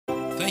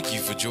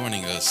for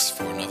joining us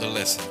for another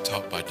lesson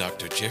taught by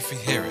Dr. Jeffrey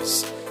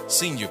Harris,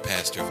 Senior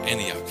Pastor of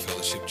Antioch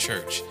Fellowship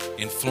Church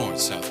in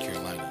Florence, South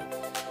Carolina.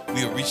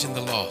 We are reaching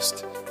the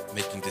lost,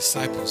 making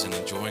disciples and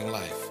enjoying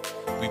life.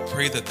 We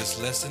pray that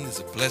this lesson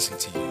is a blessing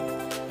to you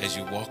as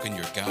you walk in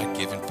your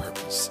God-given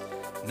purpose.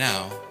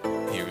 Now,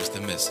 here is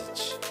the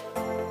message.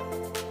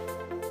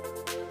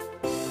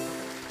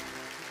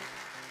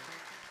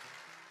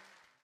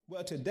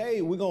 Well,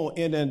 today we're going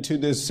to enter into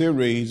this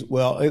series.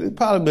 Well, it'll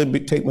probably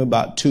take me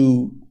about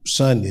 2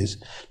 Sundays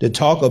to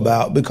talk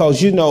about,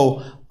 because,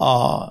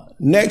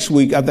 next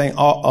week, I think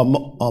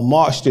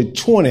March the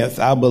 20th,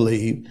 I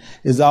believe,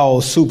 is our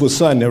Super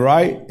Sunday,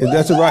 right? Is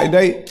that the right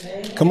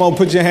date? Come on,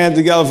 put your hands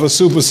together for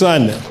Super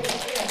Sunday.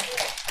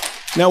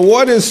 Now,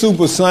 what is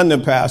Super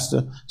Sunday,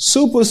 Pastor?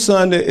 Super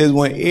Sunday is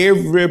when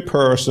every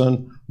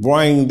person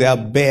brings their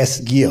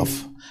best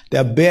gift,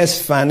 their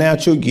best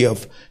financial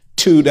gift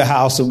to the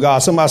house of God.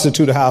 Somebody say,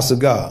 to the house of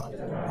God.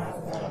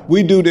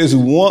 We do this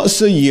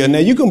once a year. Now,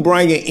 you can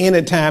bring it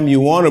anytime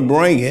you want to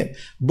bring it,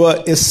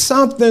 but it's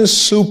something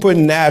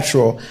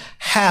supernatural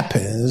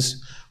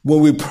happens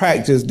when we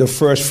practice the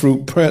first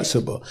fruit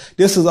principle.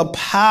 This is a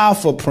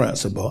powerful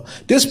principle.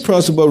 This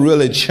principle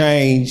really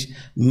changed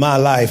my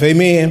life.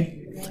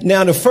 Amen.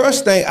 Now, the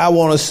first thing I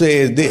want to say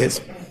is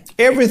this.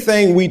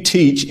 Everything we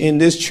teach in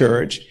this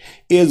church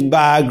is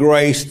by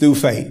grace through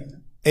faith.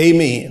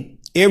 Amen.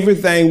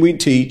 Everything we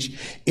teach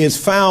is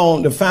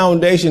found, the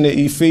foundation of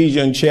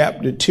Ephesians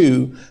chapter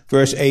 2,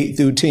 verse 8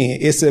 through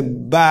 10. It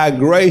said, by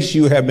grace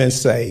you have been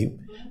saved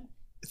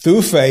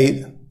through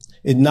faith.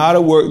 It's not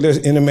a work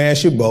that any man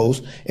should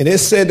boast. And it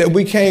said that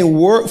we can't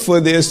work for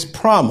this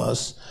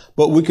promise,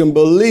 but we can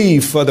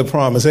believe for the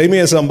promise.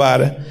 Amen,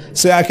 somebody.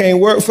 Say, I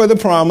can't work for the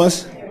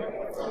promise,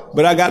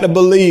 but I got to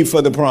believe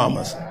for the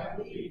promise.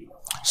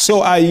 So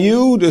I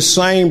use the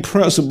same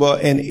principle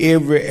in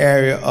every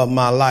area of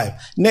my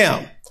life.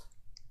 Now,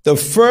 the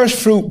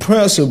first fruit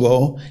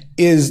principle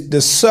is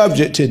the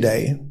subject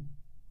today.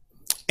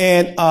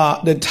 And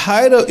the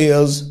title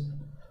is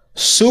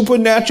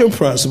Supernatural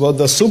Principle,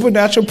 the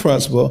supernatural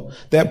principle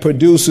that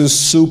produces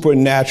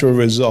supernatural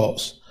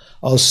results.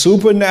 A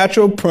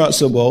supernatural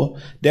principle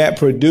that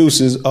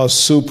produces a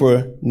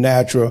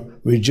supernatural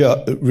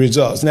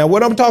results. Now,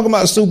 what I'm talking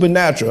about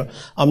supernatural,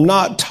 I'm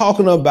not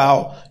talking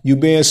about you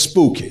being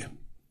spooky.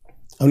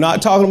 I'm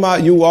not talking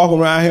about you walking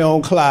around here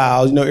on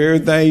clouds,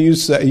 everything you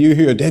say, you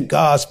hear that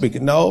God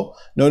speaking. No.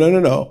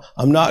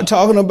 I'm not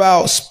talking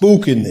about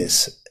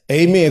spookiness.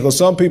 Amen. Because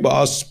some people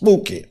are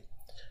spooky.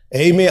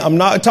 Amen. I'm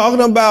not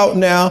talking about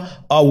now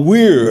a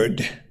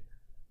weird,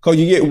 because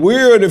you get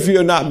weird if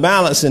you're not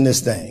balancing this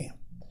thing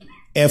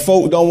and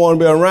folk don't want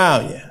to be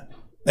around you.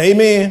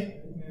 Amen.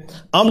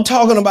 I'm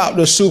talking about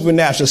the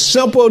supernatural.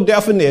 Simple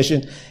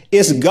definition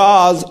is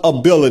God's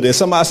ability.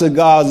 Somebody said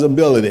God's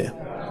ability.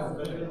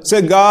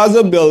 Say God's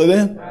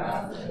ability.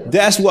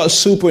 That's what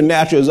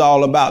supernatural is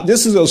all about.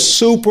 This is a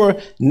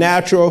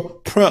supernatural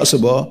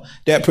principle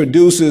that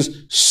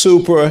produces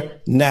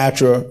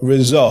supernatural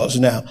results.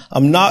 Now,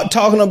 I'm not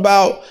talking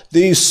about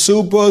these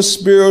super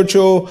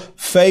spiritual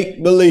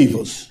fake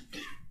believers.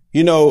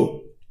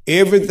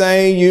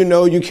 Everything,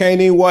 you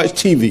can't even watch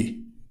TV.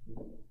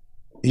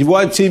 You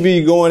watch TV,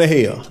 you're going to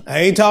hell. I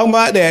ain't talking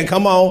about that.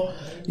 Come on.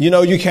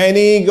 You can't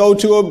even go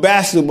to a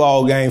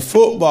basketball game,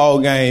 football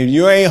game.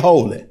 You ain't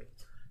holy.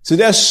 So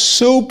that's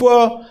spooky.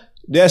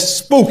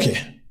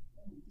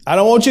 I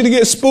don't want you to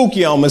get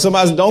spooky on me.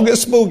 Somebody says, don't get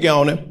spooky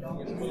on it.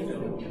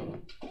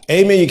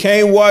 Amen. You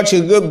can't watch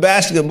a good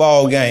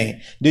basketball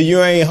game. Then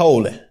you ain't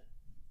holy.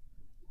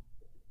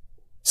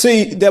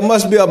 See, there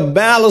must be a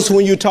balance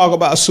when you talk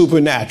about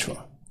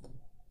supernatural.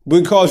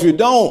 Because if you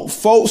don't,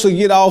 folks will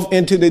get off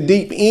into the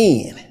deep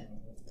end.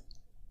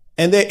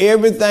 And then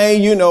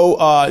everything,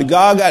 God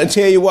got to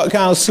tell you what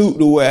kind of suit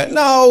to wear.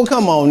 No,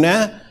 come on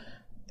now.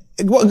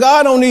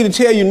 God don't need to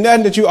tell you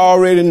nothing that you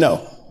already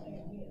know.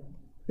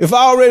 If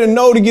I already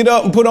know to get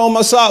up and put on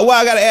my sock, why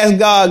I got to ask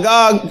God?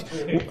 God.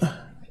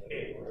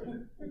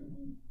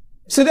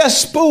 See, that's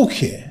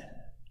spooky.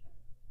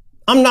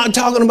 I'm not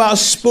talking about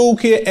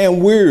spooky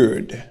and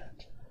weird.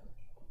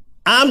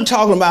 I'm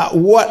talking about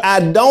what I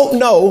don't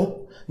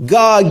know.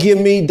 God give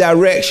me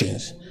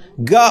directions.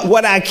 God,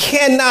 what I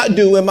cannot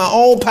do in my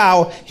own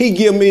power, he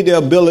give me the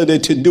ability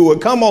to do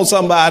it. Come on,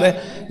 somebody.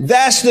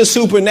 That's the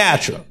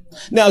supernatural.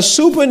 Now,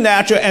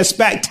 supernatural and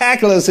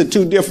spectacular are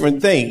 2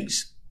 different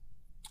things.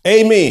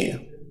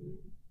 Amen.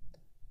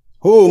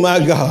 Oh,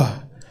 my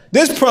God.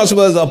 This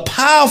principle is a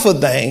powerful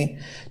thing.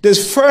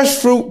 This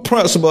first fruit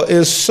principle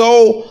is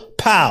so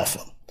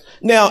powerful.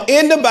 Now,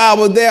 in the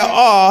Bible, there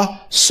are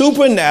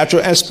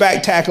supernatural and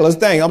spectacular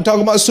things. I'm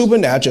talking about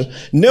supernatural.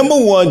 Number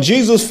 1,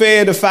 Jesus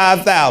fed the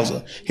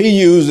 5,000. He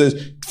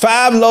uses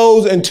 5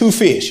 loaves and 2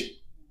 fish.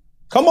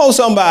 Come on,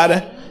 somebody.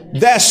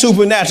 That's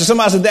supernatural.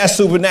 Somebody said that's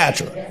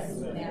supernatural.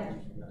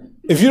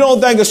 If you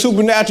don't think it's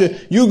supernatural,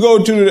 you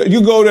go to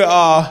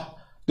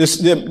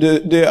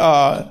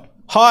the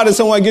hard as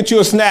someone get you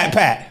a snack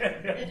pack.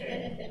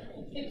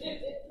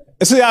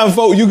 And see how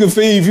folk you can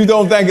feed if you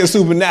don't think it's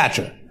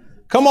supernatural.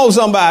 Come on,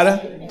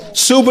 somebody.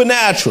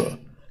 Supernatural.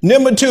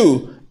 Number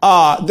two,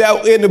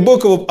 that in the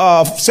book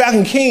of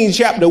 2 Kings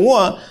chapter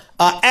 1,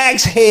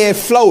 axe head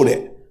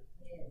floated.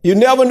 You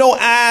never know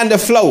iron to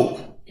float.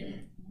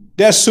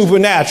 That's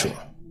supernatural.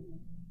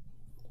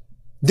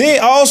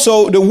 Then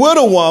also the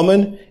widow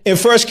woman in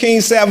 1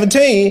 Kings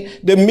 17,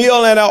 the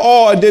meal and the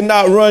oil did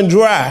not run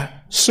dry.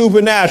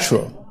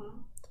 Supernatural.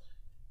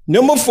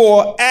 Number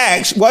 4,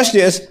 Acts, watch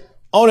this,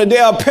 on the day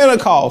of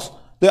Pentecost,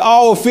 they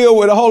all were filled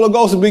with the Holy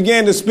Ghost and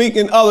began to speak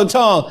in other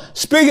tongues.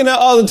 Speaking in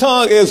other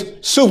tongue is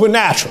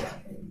supernatural.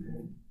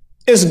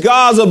 It's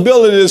God's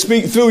ability to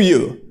speak through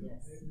you.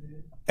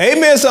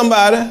 Amen,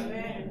 somebody.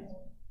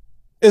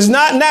 It's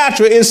not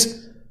natural,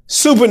 it's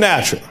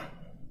supernatural.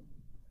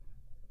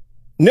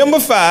 Number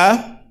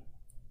 5,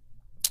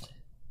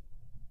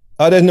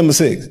 that's number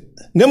 6.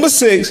 Number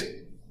 6,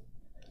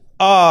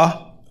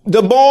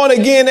 the born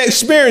again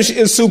experience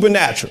is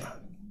supernatural.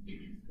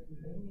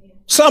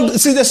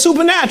 See, that's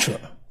supernatural.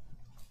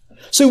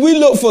 See, we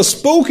look for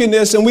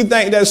spookiness and we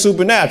think that's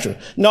supernatural.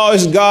 No,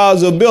 it's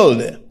God's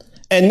ability.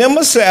 And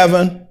number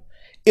 7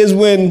 is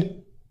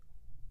when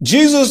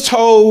Jesus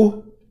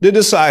told the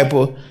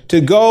disciple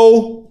to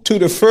go to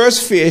the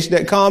first fish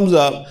that comes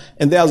up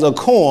and there's a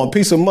coin,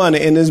 piece of money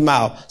in his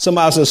mouth.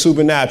 Somebody says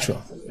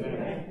supernatural.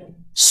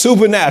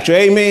 Supernatural.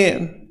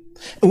 Amen.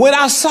 And when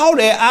I saw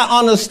that, I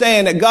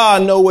understand that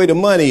God knows where the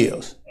money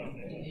is.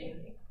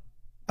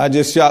 I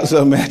just shot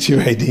something at you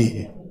right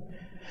there.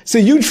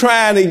 See, you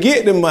trying to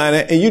get the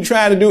money and you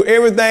trying to do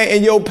everything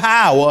in your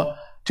power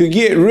to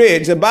get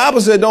rich. The Bible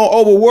said don't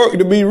overwork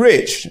to be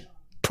rich.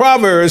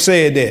 Proverbs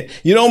said that.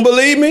 You don't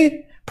believe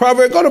me?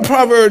 Go to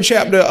Proverbs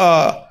chapter,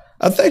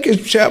 I think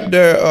it's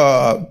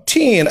chapter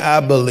 10, I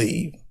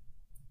believe.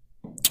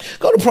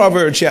 Go to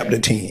Proverbs chapter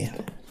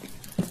 10.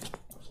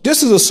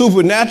 This is a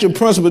supernatural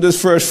principle,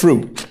 this first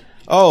fruit.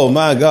 Oh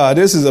my God,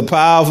 this is a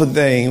powerful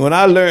thing. When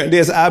I learned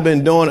this, I've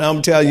been doing,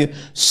 I'm telling you,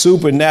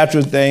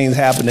 supernatural things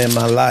happen in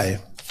my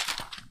life.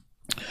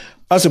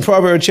 That's in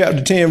Proverbs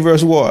chapter 10,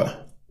 verse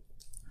what?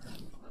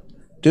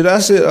 Did I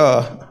say,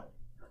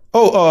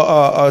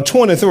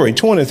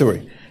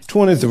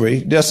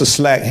 23. That's a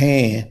slack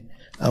hand.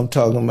 I'm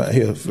talking about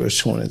here, verse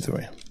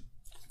 23.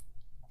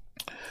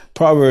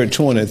 Proverbs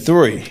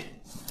 23.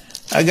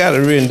 I got it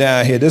written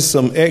down here. This is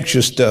some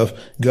extra stuff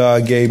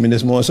God gave me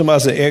this morning. Somebody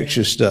said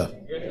extra stuff.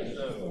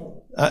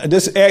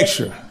 This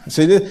extra.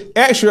 See, this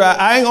extra,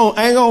 I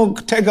ain't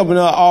gonna take up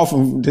another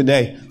offering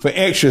today for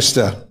extra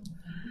stuff.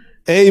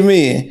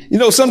 Amen. You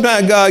know,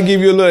 sometimes God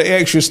give you a little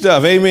extra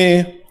stuff.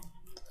 Amen.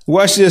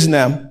 Watch this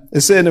now.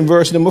 It said in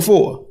verse number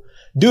 4.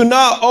 Do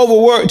not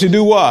overwork to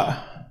do what?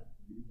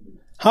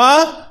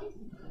 Huh?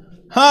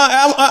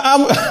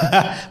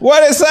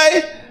 What did it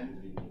say?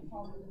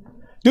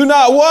 Do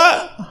not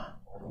what?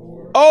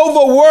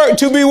 Overwork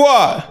to be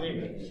what?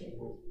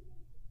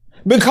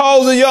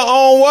 Because of your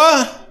own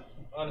what?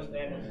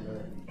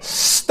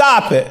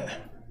 Stop it.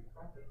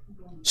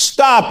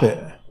 Stop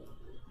it.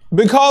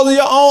 Because of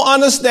your own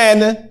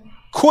understanding,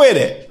 quit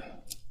it.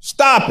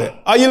 Stop it.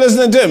 Are you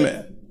listening to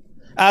me?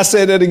 I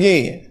said it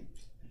again.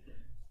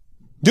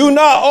 Do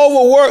not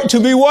overwork to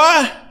be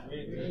what?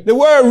 The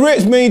word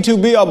rich means to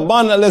be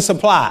abundantly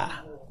supplied.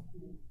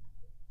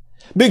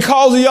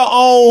 Because of your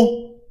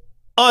own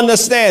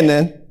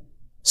understanding,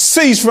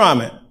 cease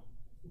from it.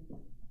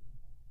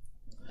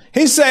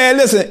 He's saying,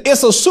 listen,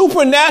 it's a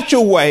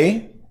supernatural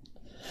way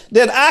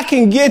that I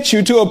can get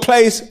you to a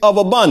place of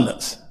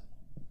abundance.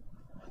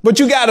 But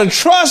you got to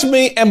trust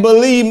me and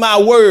believe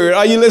my word.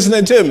 Are you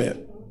listening to me?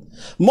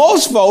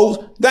 Most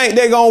folks think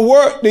they're going to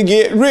work to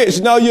get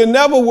rich. No, you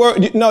never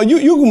work. No,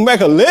 you can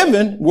make a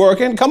living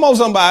working. Come on,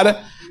 somebody.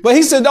 But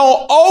he said,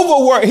 don't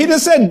overwork. He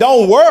just said,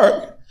 don't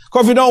work.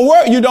 Because if you don't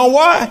work, you don't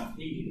what?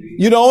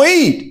 You don't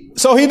eat.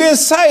 So he didn't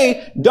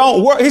say,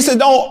 don't work. He said,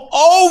 don't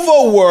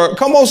overwork.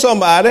 Come on,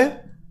 somebody.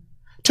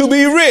 To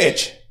be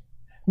rich.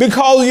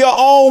 Because of your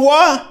own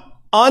what?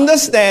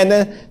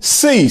 Understanding,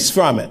 cease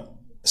from it.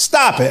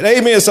 Stop it.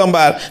 Amen,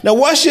 somebody. Now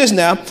watch this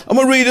now. I'm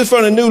going to read this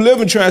from the New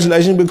Living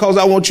Translation because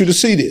I want you to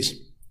see this.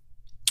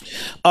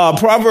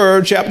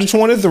 Proverbs chapter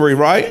 23,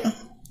 right?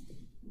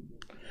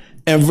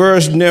 And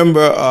verse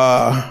number,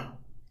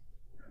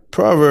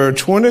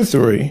 Proverbs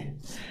 23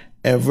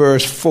 and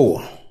verse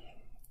 4.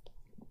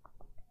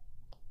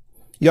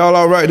 Y'all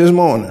all right this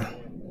morning?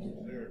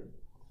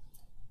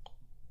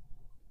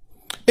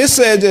 It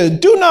says,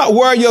 do not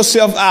wear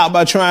yourself out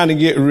by trying to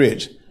get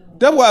rich.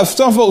 That's why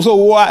some folks so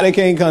wore out they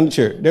can't come to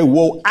church. They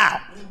wore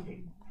out.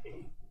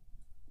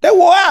 They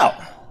wore out.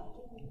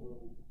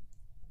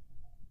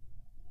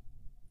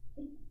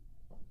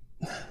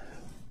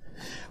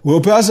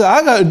 Well, Pastor,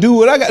 I got to do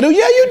what I got to do.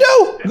 Yeah, you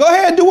do. Go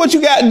ahead and do what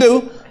you got to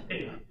do.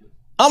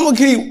 I'm going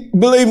to keep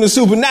believing the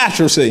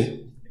supernatural,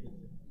 see.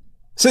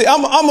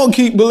 I'm going to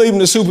keep believing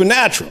the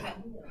supernatural.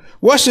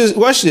 Watch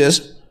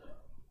this.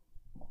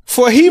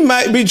 For he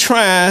might be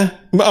trying,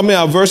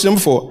 verse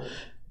number 4.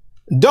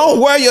 Don't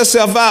wear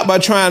yourself out by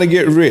trying to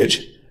get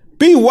rich.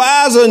 Be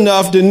wise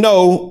enough to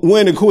know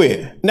when to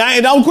quit. Now,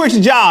 don't quit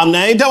your job.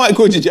 Now, I ain't talking about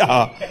quit your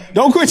job.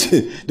 Don't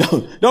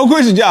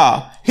quit your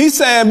job. He's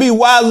saying be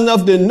wise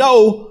enough to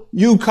know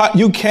you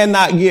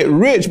cannot get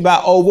rich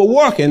by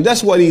overworking.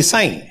 That's what he's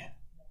saying.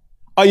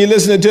 Are you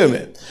listening to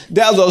me?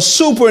 There's a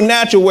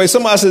supernatural way.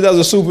 Somebody said there's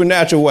a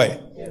supernatural way.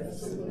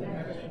 Yes,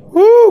 supernatural.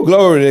 Woo,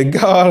 glory to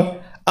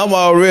God. I'm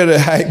already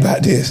hyped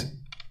about this.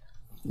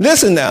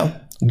 Listen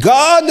now.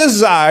 God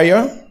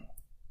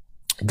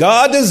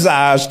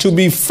desires to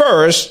be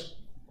first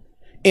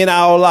in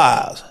our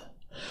lives.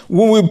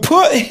 When we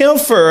put him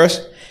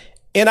first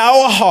in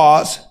our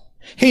hearts,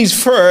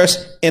 he's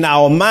first in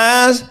our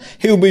minds.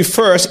 He will be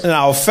first in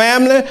our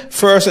family,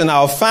 first in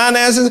our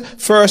finances,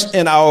 first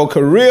in our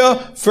career,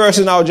 first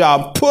in our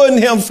job. Putting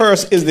him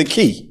first is the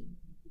key.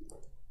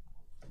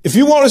 If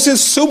you want to see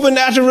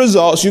supernatural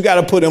results, you got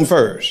to put him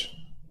first.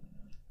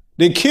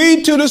 The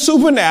key to the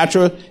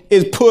supernatural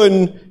is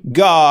putting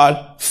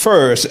God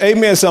first.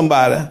 Amen,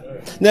 somebody.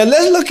 Now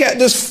let's look at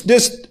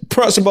this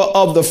principle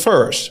of the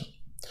first.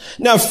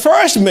 Now,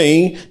 first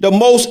means the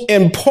most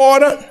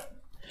important.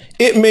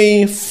 It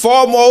means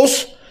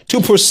foremost,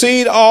 to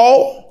precede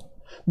all,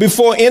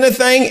 before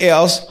anything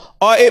else,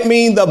 or it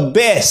means the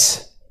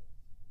best.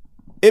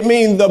 It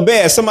means the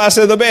best. Somebody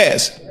say the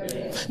best.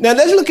 Now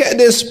let's look at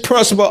this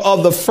principle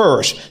of the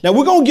first. Now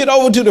we're going to get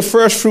over to the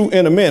first fruit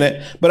in a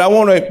minute, but I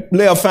want to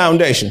lay a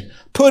foundation.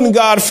 Putting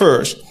God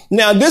first.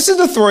 Now this is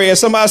the thread.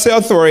 Somebody say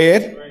a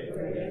thread.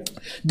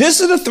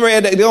 This is the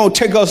thread that they're going to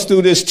take us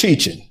through this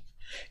teaching.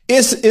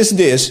 It's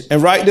this,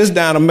 and write this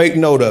down and make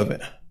note of it.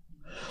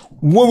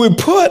 When we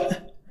put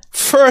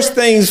first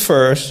things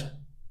first,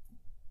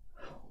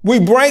 we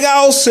bring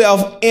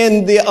ourselves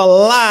in the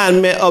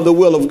alignment of the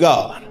will of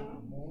God.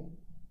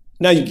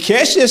 Now, you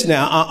catch this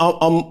now.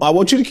 I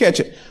want you to catch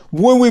it.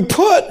 When we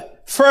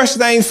put first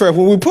things first,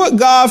 when we put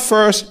God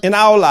first in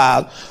our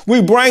lives,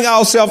 we bring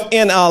ourselves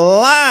in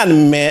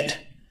alignment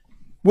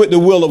with the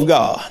will of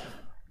God.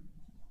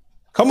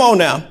 Come on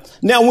now.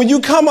 Now, when you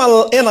come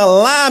in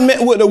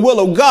alignment with the will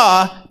of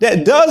God,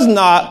 that does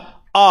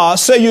not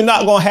say you're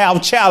not going to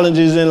have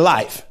challenges in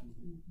life.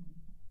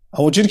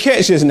 I want you to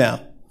catch this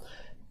now.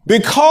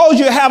 Because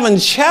you're having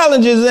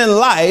challenges in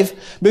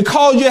life,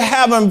 because you're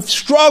having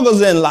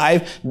struggles in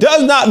life,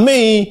 does not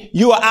mean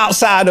you are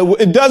outside of,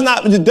 it does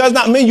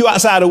not mean you're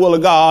outside the will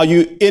of God, or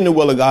you in the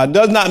will of God. It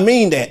does not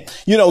mean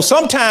that. You know,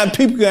 sometimes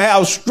people can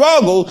have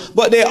struggles,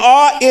 but they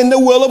are in the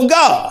will of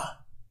God.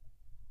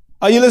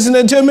 Are you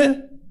listening to me?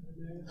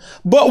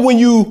 But when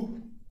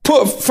you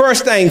put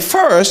first thing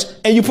first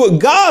and you put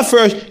God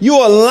first, you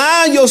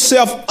align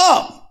yourself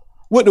up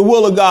with the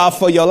will of God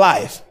for your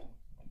life.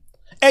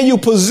 And you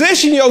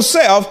position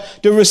yourself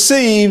to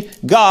receive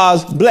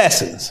God's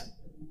blessings.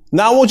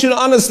 Now I want you to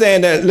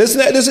understand that.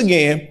 Listen at this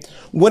again.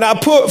 When I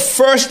put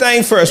first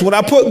thing first, when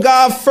I put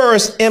God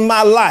first in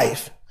my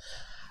life,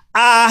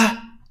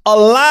 I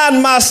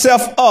align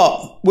myself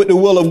up with the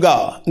will of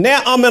God.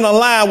 Now I'm in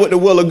alignment with the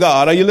will of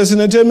God. Are you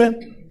listening to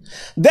me?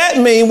 That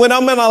means when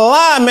I'm in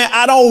alignment,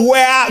 I don't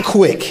wear out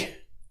quick.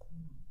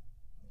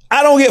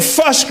 I don't get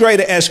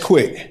frustrated as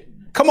quick.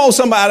 Come on,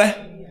 somebody.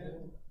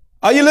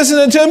 Are you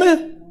listening to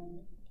me?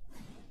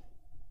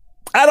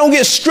 I don't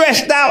get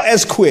stressed out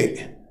as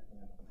quick.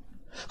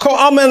 Because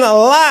I'm in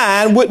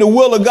line with the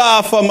will of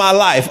God for my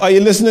life. Are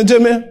you listening to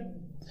me?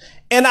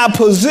 And I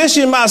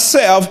position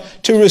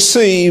myself to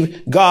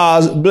receive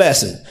God's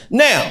blessing.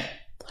 Now,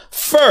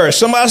 first,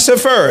 somebody say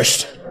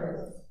first.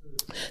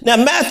 Now,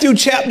 Matthew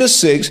chapter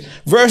 6,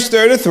 verse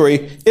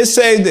 33, it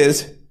says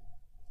this.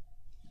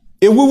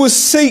 If we would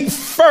seek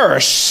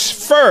first,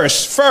 somebody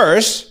say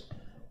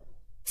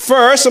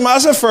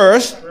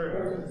first,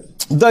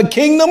 the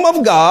kingdom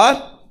of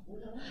God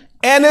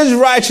and his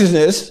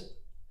righteousness,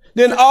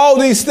 then all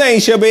these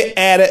things shall be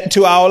added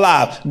to our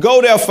lives.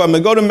 Go there for me.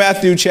 Go to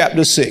Matthew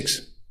chapter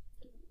 6.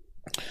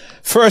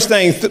 First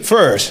thing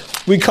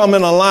first, we come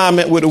in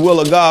alignment with the will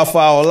of God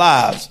for our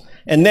lives.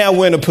 And now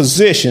we're in a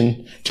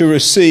position to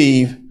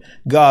receive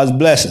God's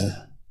blessing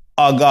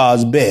or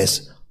God's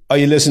best. Are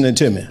you listening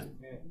to me?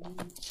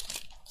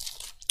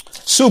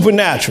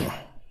 Supernatural.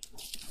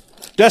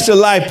 That's the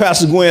life,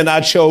 Pastor Gwen,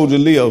 I chose to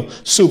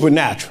live.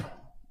 Supernatural.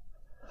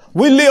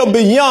 We live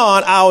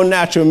beyond our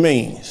natural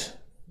means.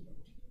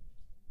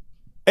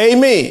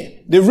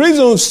 Amen. The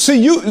reason, see,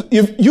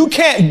 you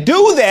can't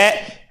do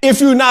that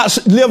if you're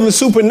not living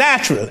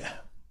supernaturally.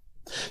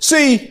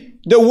 See,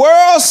 the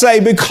world say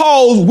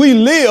because we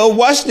live,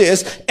 watch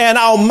this, and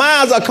our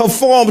minds are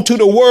conformed to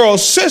the world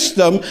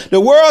system, the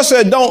world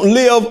said don't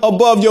live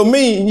above your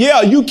means.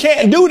 Yeah, you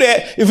can't do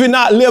that if you're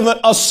not living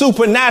a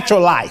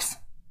supernatural life.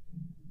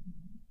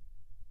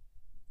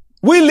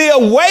 We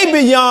live way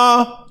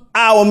beyond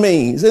our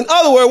means. In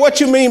other words, what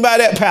you mean by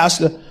that,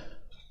 Pastor?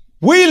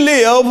 We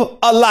live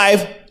a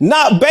life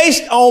not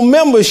based on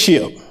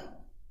membership.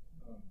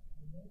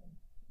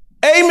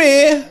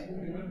 Amen.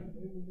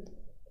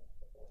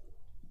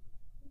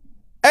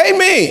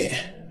 Amen.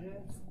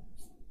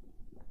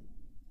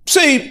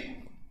 See,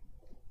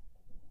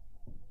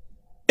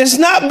 it's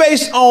not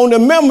based on the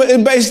member,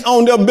 it's based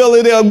on the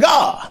ability of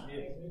God.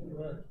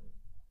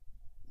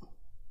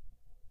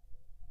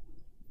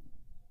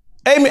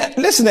 Amen.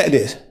 Listen at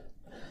this.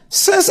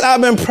 Since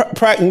I've been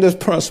practicing this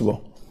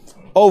principle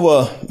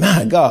over,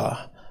 my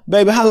God,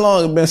 baby, how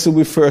long has it been since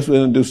we first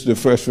introduced the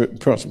first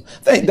principle?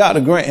 I think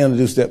Dr. Grant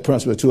introduced that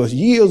principle to us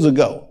years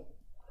ago.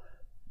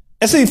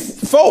 And see,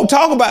 folk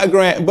talk about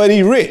Grant, but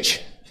he's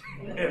rich.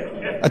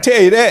 I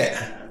tell you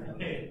that.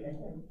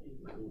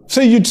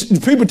 See,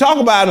 people talk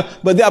about him,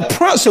 but they're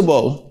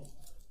principles.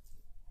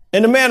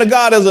 And the man of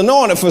God is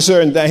anointed for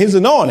certain things. He's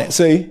anointed,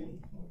 see?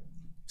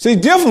 See,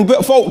 different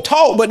folk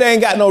talk, but they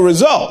ain't got no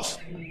results.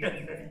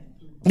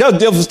 That's a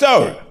different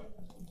story.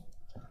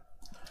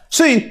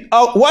 See,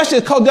 watch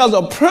this, because there's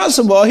a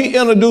principle he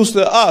introduced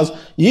to us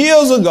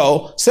years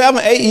ago,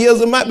 7, 8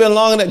 years, it might be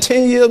longer than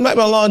 10 years, it might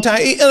be a long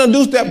time. He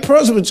introduced that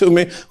principle to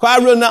me, because I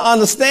really not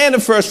understand the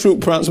first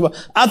fruit principle.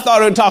 I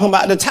thought it was talking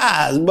about the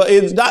tithes, but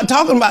it's not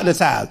talking about the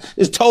tithes.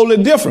 It's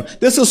totally different.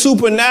 This is a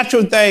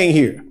supernatural thing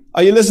here.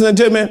 Are you listening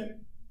to me?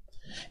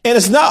 And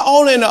it's not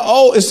only in the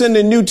Old, it's in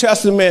the New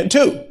Testament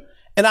too.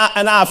 And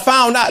I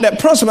found out that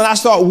principle, and I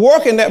start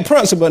working that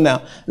principle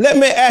now. Let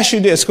me ask you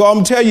this, because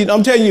I'm telling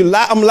you,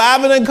 I'm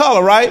live and in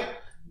color, right?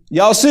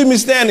 Y'all see me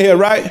standing here,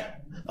 right?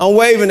 I'm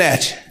waving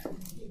at you.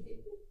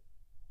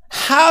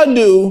 How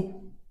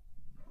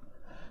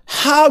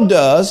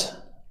does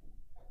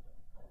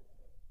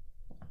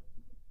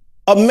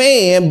a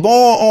man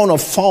born on a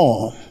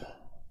farm?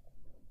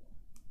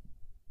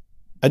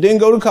 I didn't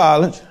go to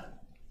college.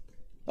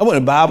 I went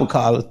to Bible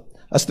college.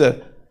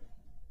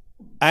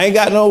 I ain't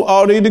got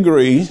all these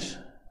degrees.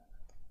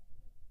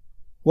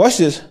 Watch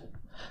this.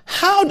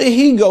 How did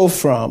he go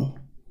from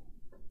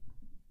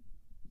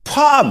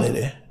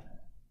poverty?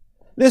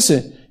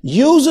 Listen,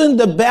 using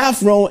the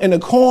bathroom in the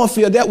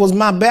cornfield, that was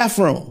my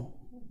bathroom,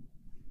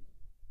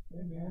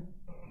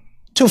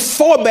 to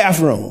 4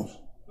 bathrooms,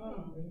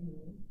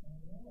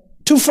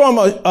 to from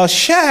a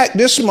shack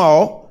this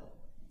small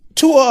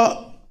to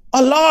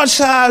a large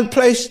size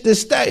place to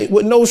stay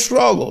with no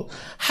struggle.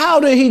 How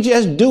did he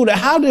just do that?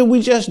 How did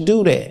we just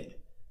do that?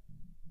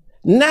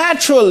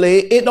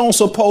 Naturally, it don't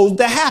supposed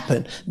to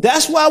happen.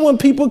 That's why when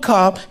people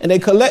come and they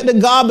collect the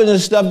garbage and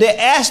stuff, they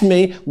ask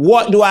me,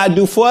 what do I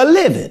do for a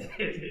living?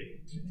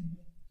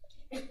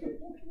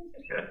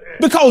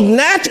 Because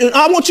naturally,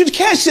 I want you to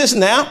catch this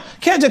now.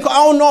 Catch it. I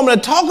don't normally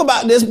talk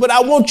about this, but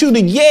I want you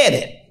to get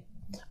it.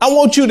 I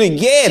want you to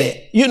get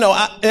it. You know,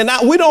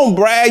 we don't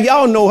brag.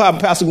 Y'all know how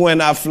Pastor Gwen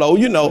and I flow.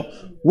 You know,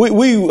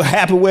 we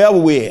happy wherever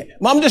we're at.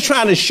 I'm just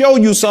trying to show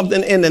you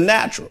something in the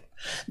natural.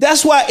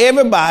 That's why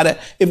everybody,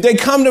 if they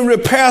come to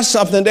repair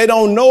something, they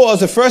don't know us.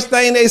 The first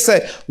thing they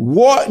say,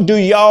 what do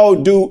y'all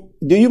do?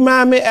 Do you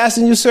mind me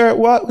asking you, sir?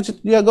 What?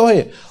 Yeah, go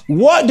ahead.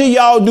 What do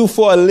y'all do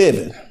for a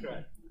living?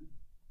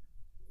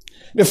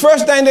 The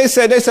first thing they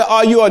say,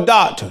 are you a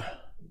doctor?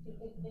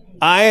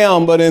 I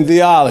am, but in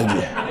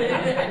theology.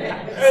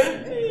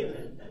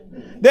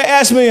 They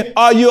ask me,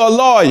 are you a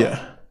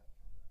lawyer?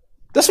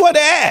 That's what they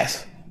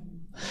ask.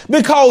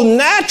 Because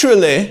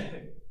naturally,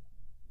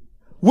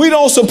 we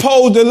don't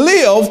supposed to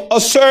live a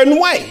certain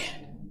way.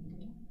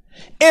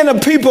 And the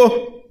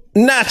people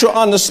natural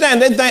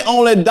understand. They think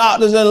only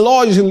doctors and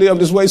lawyers who live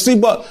this way. See,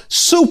 but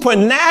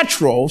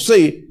supernatural,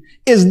 see,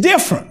 is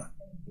different.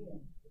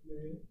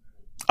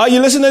 Are you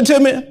listening to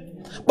me?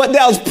 But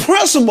there's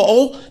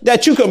principles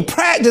that you can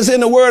practice in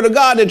the Word of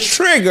God that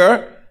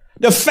trigger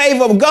the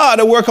favor of God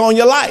to work on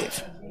your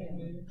life.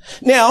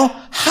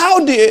 Now,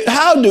 how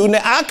do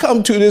now I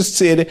come to this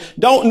city,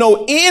 don't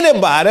know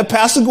anybody,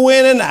 Pastor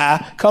Gwen and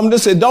I come to the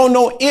city, don't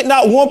know it,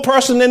 not one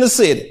person in the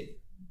city.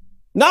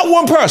 Not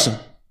one person.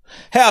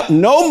 Have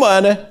no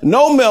money,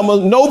 no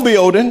members, no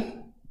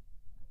building.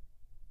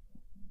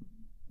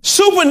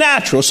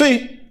 Supernatural.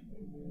 See,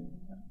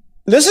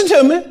 listen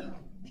to me.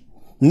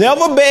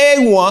 Never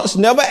beg once,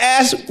 never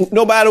ask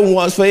nobody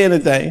once for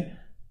anything.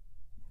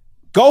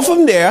 Go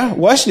from there,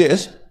 watch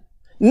this.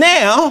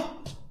 Now,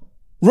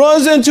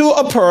 runs into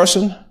a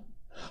person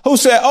who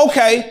said,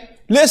 okay,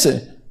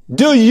 listen,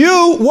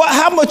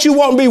 how much you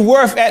want to be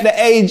worth at the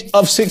age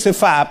of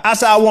 65? I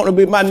said,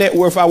 my net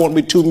worth, I want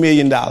to be $2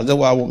 million. That's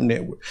what I want my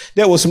net worth.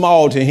 That was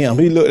small to him.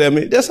 He looked at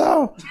me, that's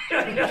all.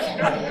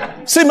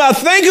 See, my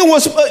thinking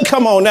was,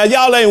 come on now,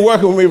 y'all ain't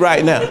working with me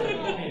right now.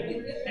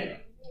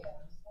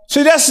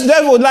 See,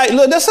 that was like,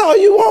 look, that's all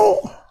you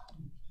want.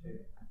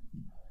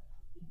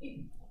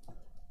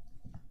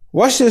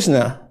 Watch this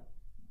now.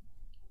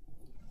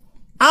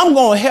 I'm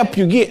going to help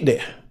you get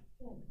there.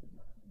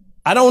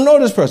 I don't know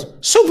this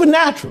person.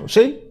 Supernatural,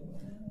 see?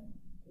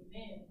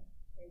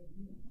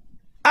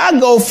 I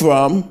go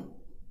from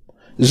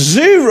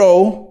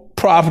 0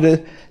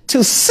 property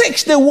to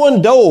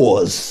 61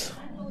 doors.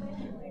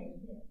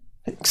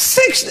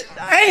 60.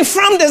 I ain't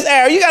from this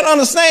area. You got to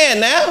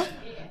understand now.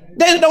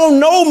 They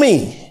don't know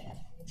me.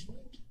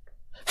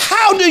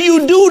 How do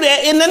you do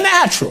that in the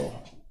natural?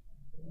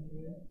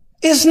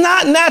 It's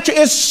not natural.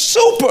 It's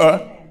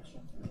super.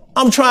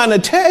 I'm trying to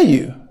tell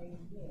you.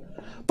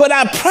 But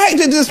I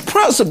practiced this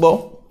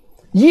principle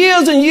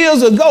years and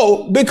years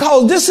ago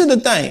because this is the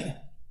thing.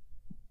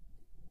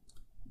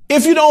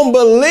 If you don't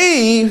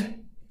believe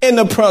in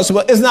the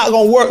principle, it's not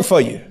going to work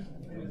for you.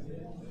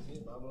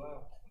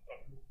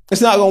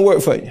 It's not going to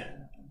work for you.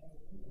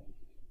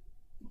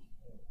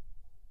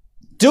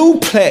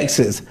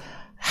 Duplexes,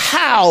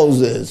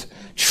 houses,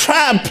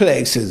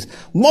 triplexes,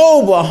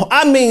 mobile.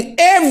 I mean,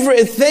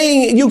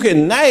 everything you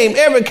can name,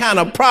 every kind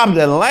of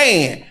property,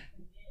 land.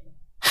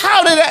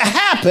 How did that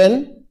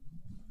happen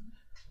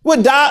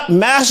without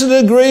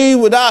master's degree,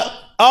 without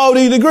all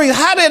these degrees?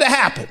 How did it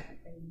happen?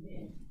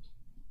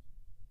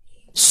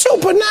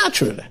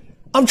 Supernaturally.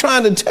 I'm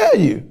trying to tell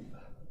you.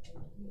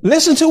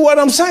 Listen to what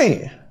I'm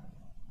saying.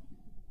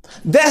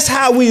 That's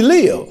how we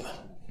live.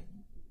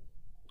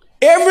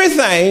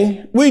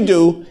 Everything we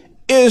do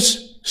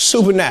is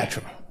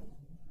supernatural.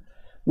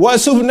 What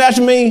does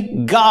supernatural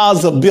mean?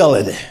 God's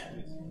ability.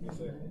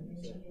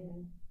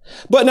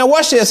 But now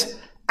watch this.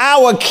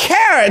 Our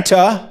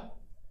character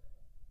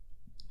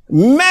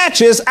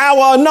matches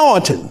our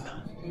anointing.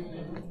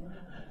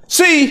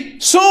 See,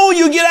 soon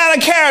you get out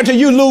of character,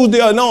 you lose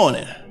the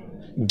anointing.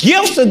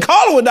 Gifts and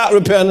calling without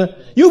repentance.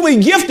 You be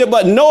gifted,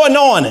 but no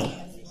anointing.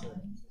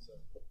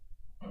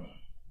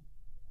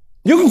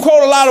 You can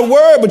quote a lot of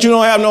word, but you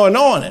don't have no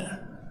anointing.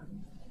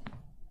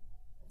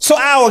 So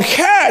our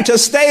character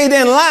stayed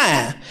in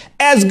line.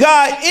 As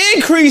God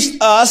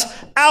increased us,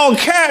 our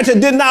character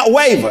did not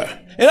waver.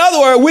 In other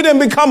words, we didn't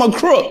become a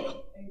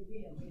crook.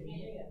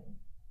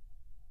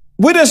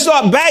 We didn't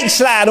start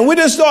backsliding. We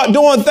didn't start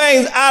doing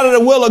things out of the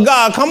will of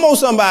God. Come on,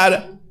 somebody.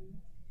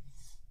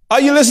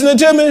 Are you listening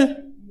to me?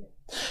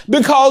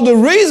 Because the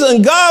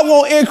reason God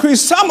won't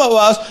increase some of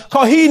us,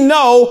 because he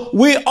know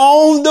we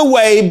on the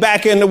way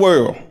back in the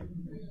world.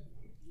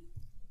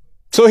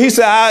 So he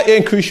said, I'll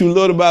increase you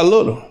little by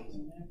little.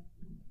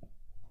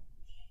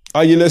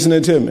 Are you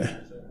listening to me?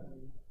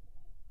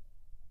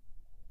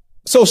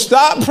 So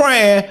stop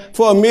praying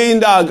for $1 million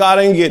God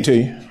ain't get to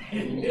you.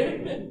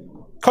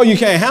 Because you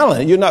can't handle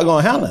it. You're not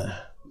going to handle it.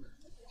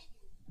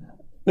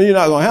 No, you're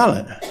not going to handle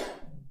it.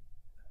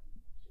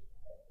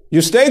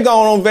 You stay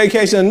going on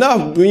vacation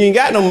enough when you ain't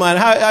got no money.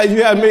 How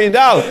you have $1 million?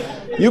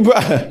 You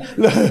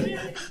probably,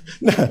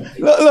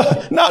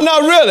 look,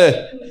 no, really.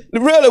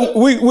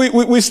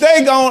 Really, we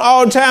stay going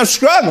all the time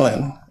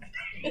struggling.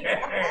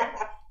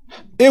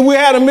 If we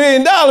had $1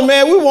 million,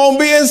 man, we won't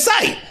be in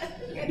sight.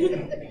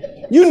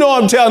 You know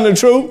I'm telling the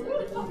truth.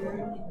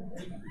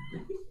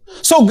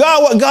 So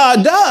God, what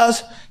God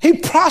does, he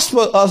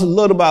prospers us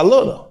little by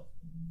little.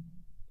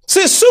 See,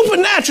 it's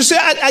supernatural. See,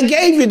 I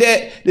gave you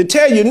that to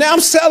tell you. Now I'm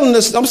selling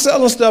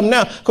stuff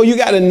now because you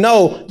got to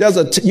know.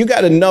 You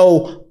got to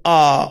know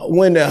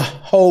when to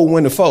hold,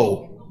 when to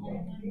fold.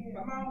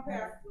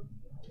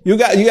 You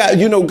got,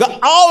 God,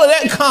 all of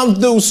that comes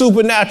through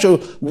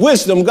supernatural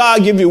wisdom.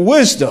 God give you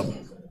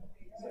wisdom.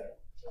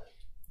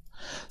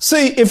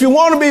 See, if you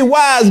want to be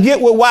wise,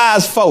 get with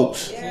wise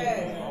folks.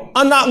 Yeah.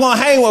 I'm not going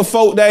to hang with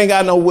folk that ain't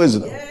got no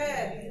wisdom.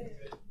 Yeah.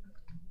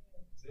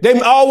 They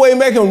always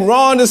making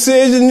wrong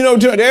decisions,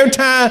 every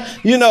time,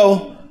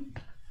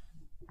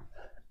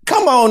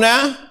 Come on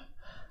now.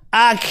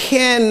 I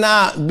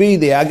cannot be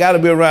there. I got to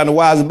be around the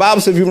wise. The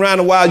Bible says if you're around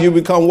the wise, you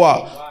become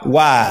what?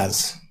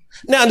 Wise.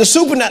 Now, the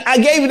supernatural, I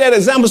gave you that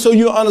example so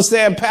you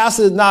understand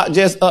pastor is not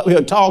just up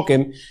here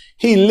talking.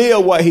 He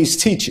live what he's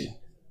teaching.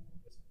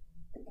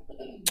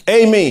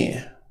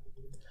 Amen.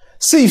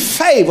 See,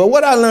 favor,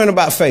 what I learned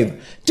about favor.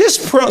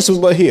 This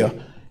principle here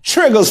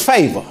triggers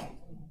favor.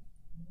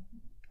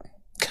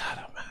 God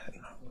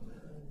Almighty.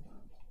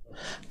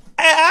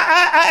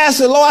 I asked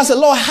the Lord, I said,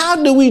 Lord,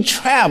 how do we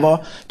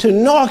travel to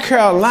North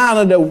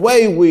Carolina the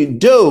way we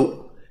do?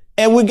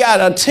 And we got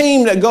a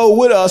team that go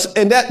with us,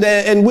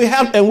 and we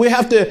have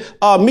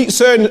to meet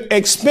certain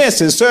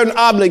expenses, certain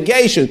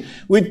obligations.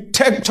 We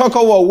took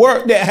over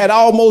work that had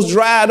almost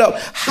dried up.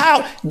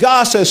 How?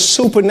 God says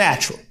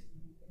supernatural.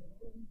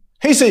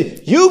 He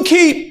said, you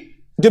keep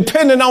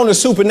depending on the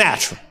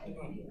supernatural,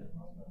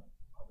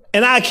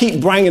 and I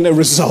keep bringing the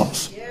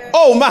results.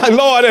 Oh, my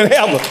Lord in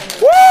heaven.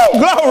 Woo!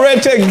 Glory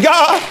to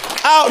God.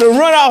 Out to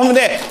run off of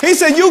that. He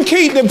said, you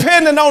keep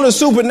depending on the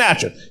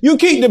supernatural. You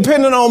keep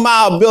depending on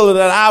my ability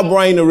that I'll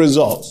bring the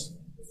results.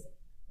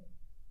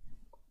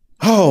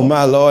 Oh,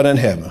 my Lord in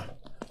heaven.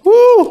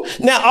 Woo!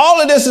 Now,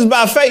 all of this is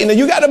by faith. Now,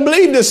 you got to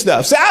believe this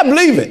stuff. Say, I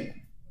believe it.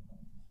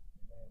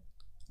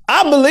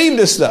 I believe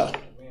this stuff.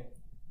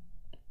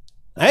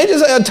 I ain't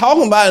just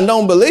talking about it and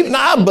don't believe it. No,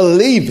 I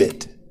believe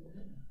it.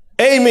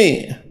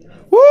 Amen.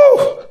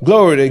 Woo!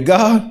 Glory to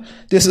God.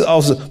 This is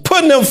awesome.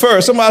 Putting them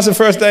first. Somebody say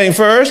first thing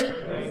first.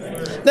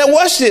 Now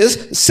watch this.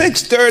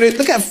 6:30.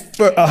 Look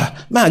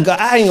at, my God,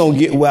 I ain't going to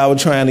get where I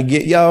was trying to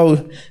get. Y'all,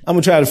 I'm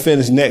going to try to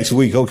finish next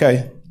week,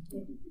 okay?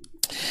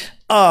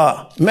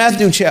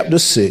 Matthew chapter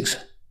 6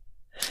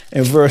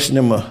 and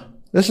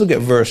let's look at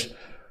verse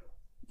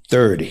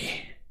 30.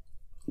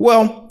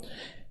 Well,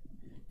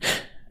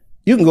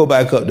 you can go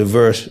back up to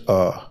verse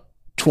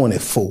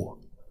 24.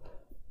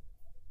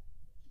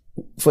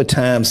 For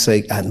time's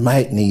sake, I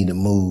might need to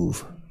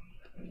move.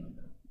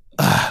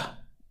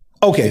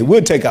 Okay,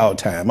 we'll take our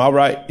time. All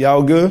right,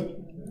 y'all good?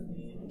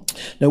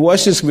 Now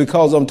watch this,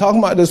 because I'm talking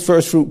about this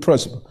first fruit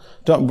principle.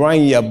 Don't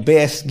bring your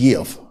best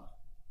gift.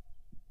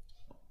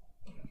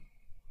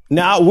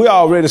 Now, we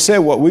already said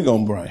what we're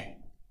going to bring.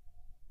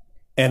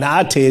 And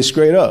I tell you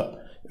straight up,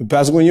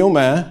 Pastor Gwen, you don't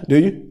mind, do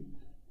you?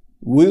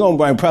 We're going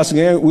to bring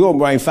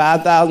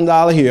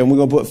 $5,000 here, and we're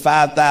going to put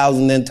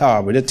 $5,000 in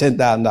Tarver. That's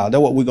 $10,000. That's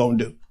what we're going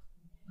to do.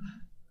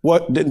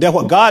 That's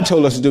what God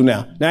told us to do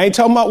now. Now, I ain't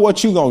talking about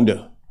what you're going to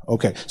do.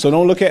 Okay, so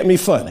don't look at me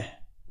funny.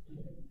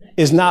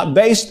 It's not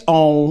based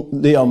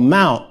on the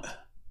amount.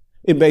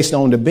 It's based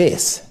on the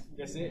best.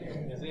 That's it.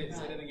 That's it.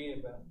 Say that again,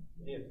 bro.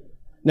 Yeah.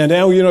 Now, they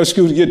don't get no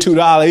excuse to get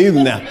 $2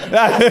 either now.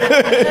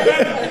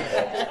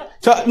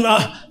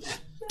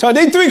 So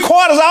these 3/4,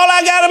 all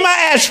I got in my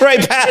ashtray,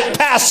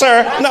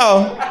 Pastor.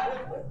 No.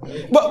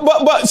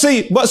 But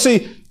see,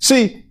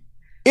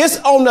 it's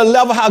on the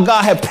level how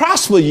God had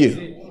prospered you.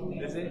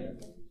 That's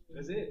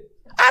it.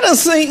 I done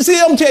seen,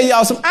 I'm telling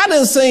y'all something. I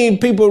done seen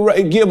people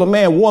give a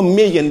man $1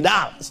 million,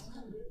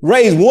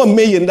 raise $1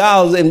 million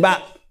in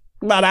about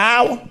an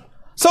hour.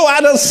 So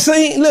I done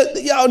seen, look,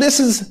 y'all,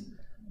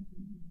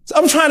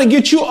 I'm trying to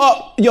get you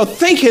up, your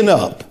thinking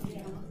up.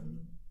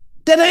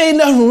 That ain't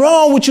nothing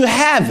wrong with you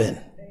having.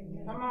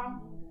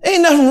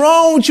 Ain't nothing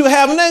wrong with you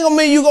having. It ain't gonna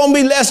mean you're gonna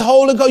be less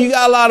holy because you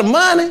got a lot of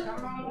money.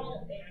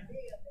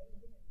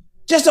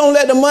 Just don't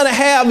let the money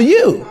have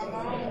you.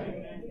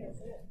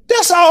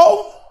 That's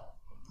all.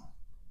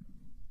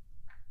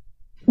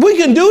 We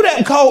can do that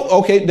because,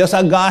 okay, that's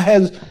how God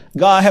has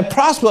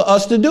prospered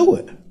us to do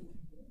it.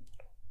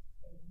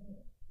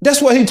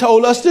 That's what he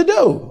told us to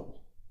do.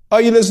 Are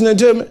you listening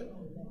to me?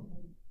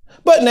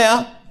 But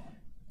now,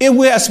 if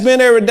we have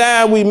spent every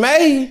dime we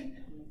made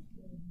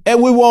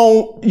and we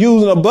won't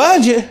use a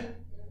budget,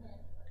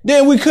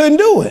 then we couldn't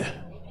do it.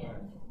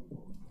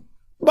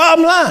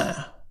 Bottom line.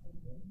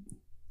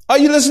 Are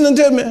you listening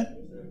to me?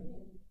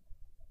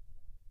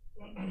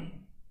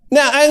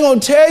 Now, I ain't going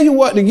to tell you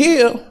what to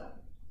give,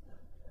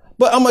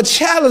 but I'm going to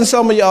challenge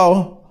some of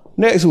y'all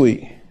next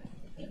week.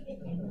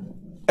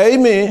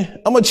 Amen.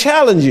 I'm going to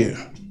challenge you.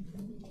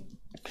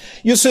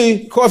 You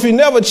see, if you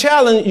never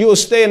challenge, you'll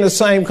stay in the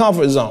same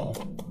comfort zone.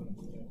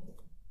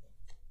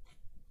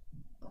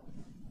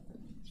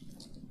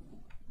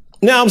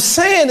 Now, I'm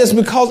saying this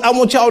because I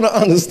want y'all to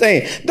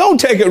understand. Don't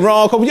take it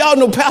wrong, because y'all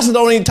know pastors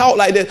don't even talk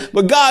like this,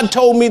 but God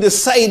told me to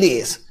say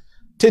this,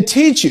 to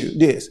teach you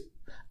this.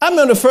 I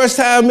remember the first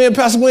time me and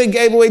Pastor Gwen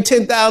gave away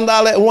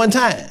 $10,000 at one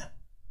time.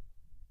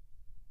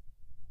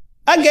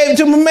 I gave it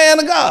to my man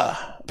of God.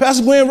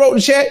 Pastor Gwen wrote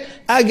the check.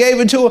 I gave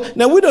it to her.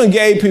 Now, we done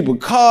gave people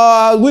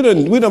cars. We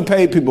done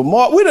paid people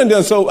more. We done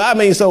done so I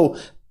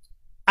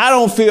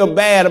don't feel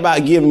bad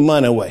about giving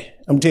money away.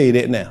 I'm telling you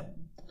that now.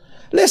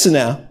 Listen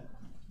now.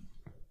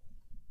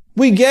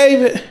 We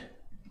gave it,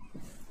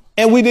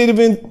 and we didn't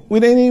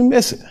even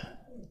miss it.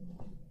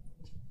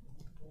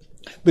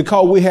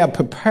 Because we have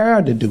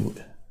prepared to do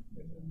it.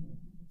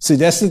 See,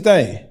 that's the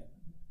thing.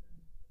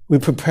 We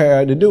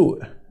prepared to do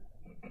it.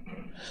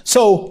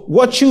 So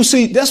what you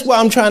see, that's why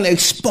I'm trying to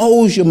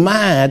expose your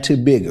mind to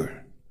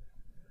bigger.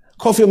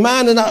 Because if your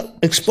mind is not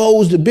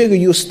exposed to bigger,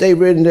 you'll stay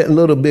right in that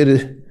little bit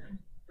of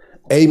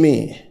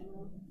amen.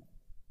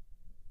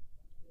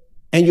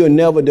 And you'll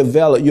never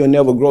develop, you'll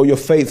never grow. Your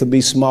faith will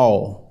be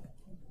small.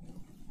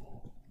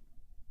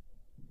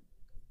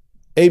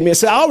 Amen.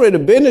 So I already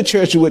been to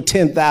church with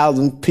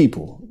 10,000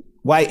 people,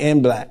 white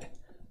and black.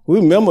 We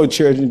remember a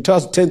church and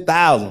touched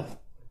 10,000.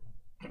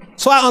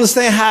 So I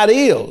understand how it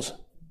is.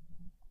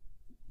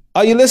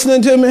 Are you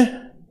listening to me?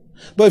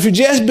 But if you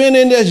just been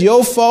in there,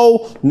 your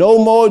four,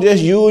 no more,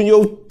 just you and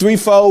your 3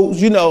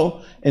 foes,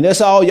 and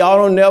that's all, y'all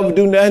don't never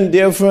do nothing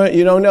different.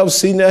 You don't never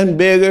see nothing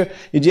bigger.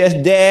 You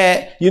just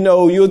dad,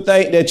 you'll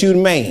think that you the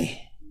man.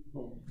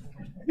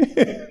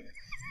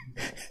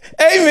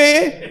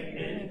 Amen.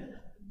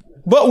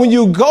 But when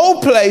you go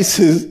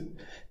places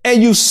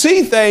and you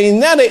see things,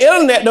 now the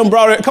internet done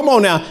brought it. Come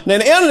on now. Now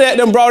the internet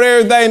done brought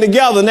everything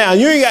together now.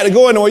 You ain't got to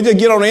go anywhere. You just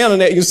get on the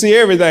internet. You can see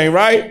everything,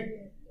 right?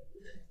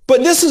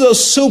 But this is a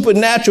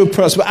supernatural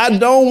principle. I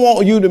don't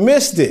want you to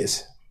miss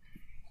this.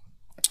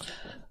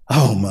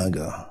 Oh my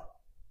God.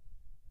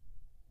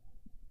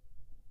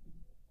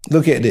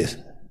 Look at this.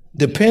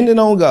 Depending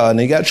on God.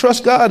 And you got to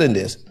trust God in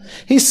this.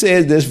 He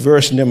says this,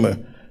 verse number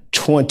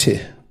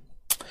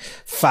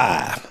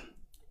 25.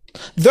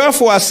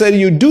 Therefore, I say to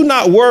you, do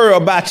not worry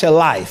about your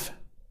life.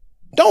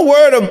 Don't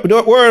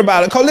worry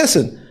about it. Because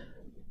listen,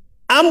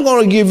 I'm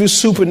going to give you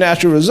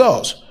supernatural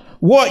results.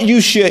 What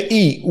you should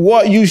eat,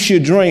 what you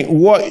should drink,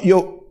 what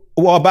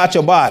about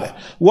your body,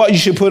 what you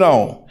should put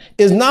on.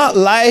 Is not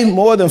life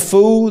more than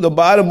food, the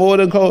body more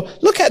than clothes?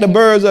 Look at the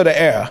birds of the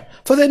air.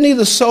 For they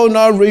neither sow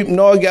nor reap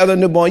nor gather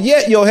nor born.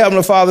 Yet your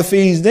heavenly Father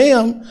feeds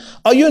them.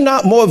 Are you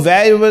not more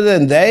valuable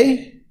than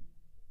they?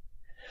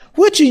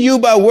 Which of you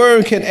by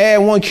worrying can add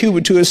 1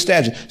 cubit to his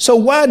stature? So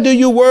why do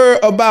you worry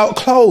about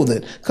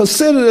clothing?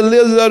 Consider the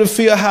lilies of the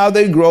field, how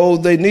they grow.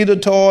 They neither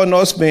toil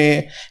nor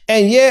spin.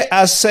 And yet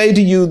I say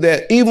to you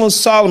that even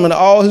Solomon,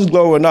 all his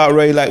glory, will not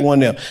array like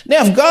one of them.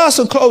 Now, if God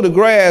so clothe the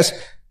grass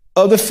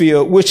of the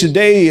field, which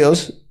today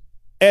is,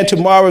 and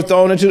tomorrow is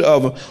thrown into the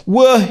oven,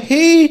 will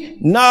he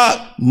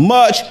not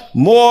much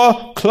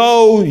more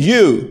clothe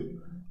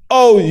you?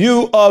 Oh,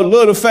 you of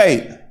little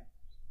faith.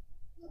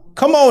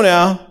 Come on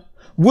now.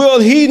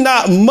 Will he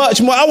not much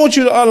more? I want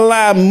you to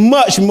underline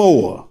much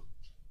more.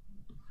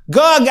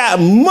 God got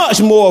much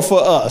more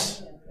for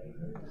us.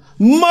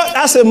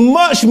 I said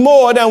much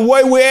more than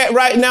where we're at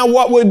right now,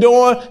 what we're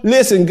doing.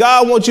 Listen,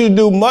 God wants you to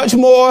do much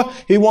more.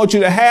 He wants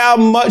you to have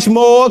much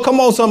more. Come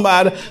on,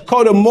 somebody.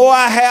 Because the more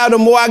I have, the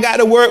more I got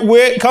to work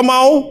with. Come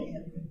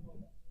on.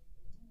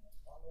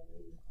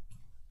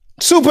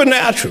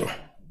 Supernatural.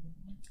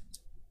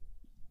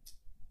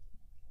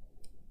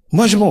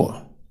 Much more.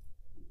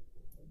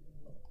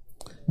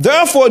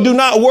 Therefore, do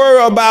not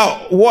worry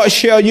about what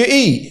shall you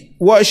eat,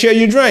 what shall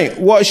you drink,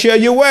 what shall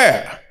you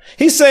wear.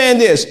 He's saying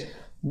this.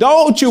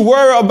 Don't you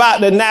worry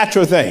about the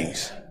natural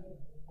things.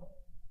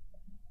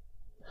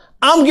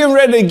 I'm getting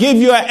ready to give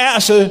you an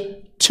answer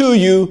to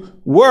you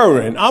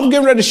worrying. I'm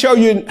getting ready to show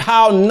you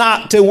how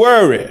not to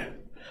worry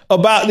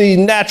about these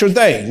natural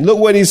things. Look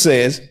what he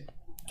says.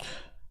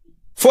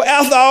 For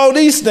after all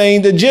these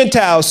things, the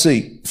Gentiles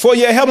seek. For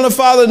your heavenly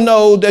Father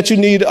knows that you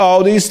need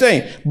all these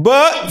things.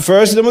 But,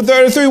 verse number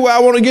 33, where I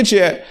want to get you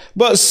at.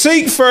 But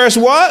seek first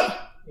what?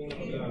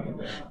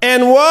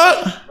 And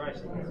what?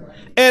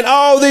 And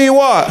all the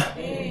what?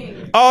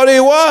 All the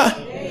what?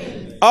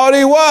 All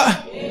the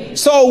what?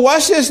 So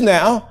watch this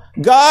now.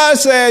 God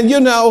said,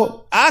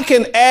 I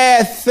can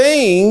add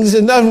things.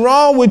 There's nothing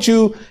wrong with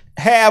you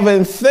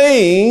having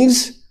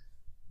things,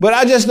 but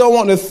I just don't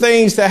want the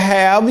things to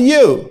have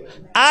you.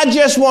 I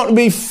just want to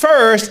be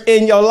first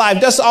in your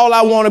life. That's all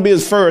I want to be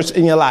is first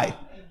in your life.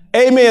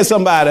 Amen,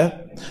 somebody.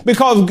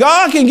 Because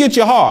God can get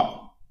your heart.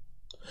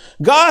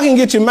 God can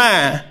get your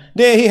mind.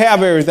 Then he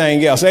have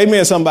everything else.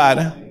 Amen,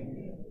 somebody.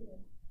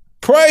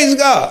 Praise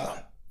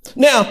God.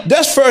 Now,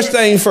 that's first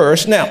thing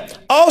first. Now,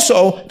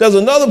 also, there's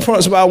another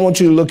principle I want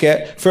you to look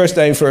at. First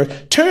thing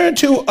first. Turn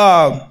to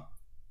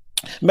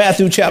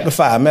Matthew chapter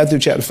 5. Matthew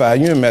chapter 5.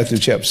 You're in Matthew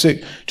chapter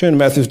 6. Turn to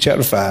Matthew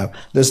chapter 5.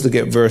 Let's look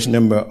at verse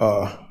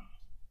number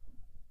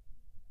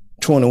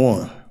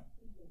 21.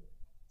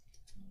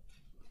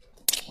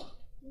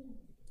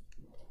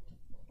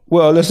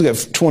 Well, let's look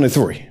at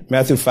 23.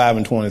 Matthew 5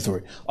 and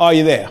 23. Are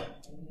you there?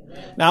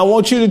 Now, I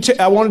want to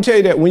tell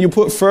you that when you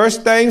put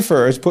first thing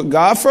first, put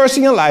God first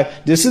in your life,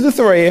 this is the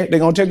thread. They're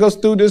going to take us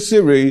through this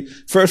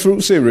series, first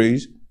fruit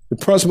series, the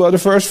principle of the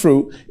first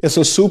fruit. It's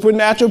a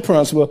supernatural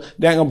principle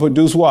that's going to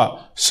produce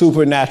what?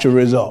 Supernatural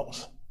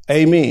results.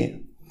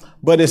 Amen.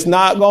 But it's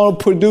not going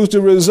to produce the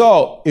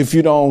result if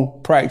you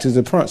don't practice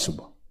the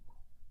principle.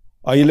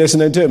 Are you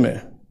listening to me?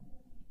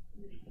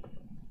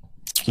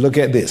 Look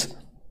at this.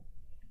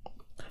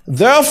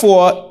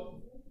 Therefore,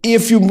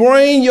 if you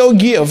bring your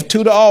gift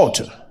to the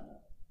altar,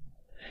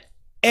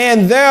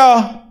 and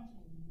there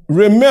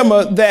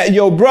remember that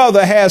your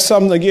brother has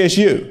something against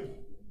you.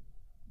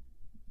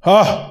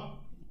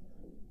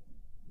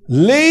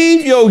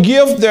 Leave your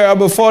gift there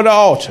before the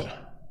altar.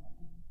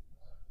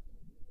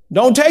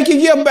 Don't take your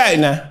gift back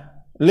now.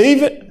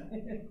 Leave it.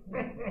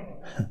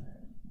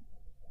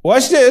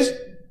 Watch this.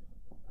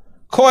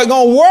 Because it's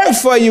going to work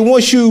for you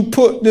once you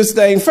put this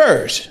thing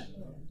first.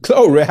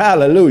 Glory,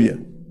 hallelujah.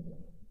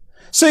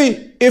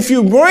 See, if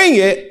you bring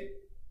it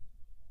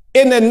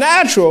in the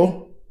natural,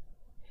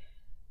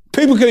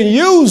 people can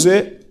use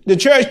it. The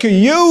church can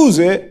use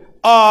it,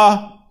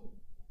 but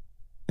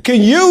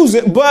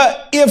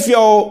if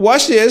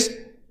watch this,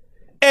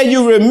 and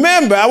you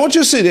remember, I want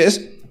you to see this,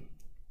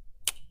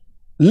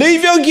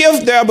 leave your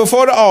gift there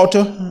before the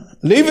altar,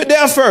 leave it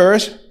there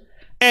first,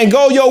 and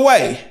go your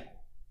way.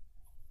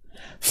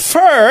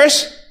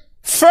 First,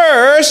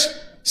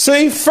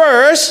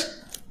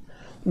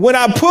 when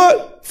I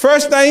put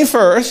first thing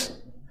first,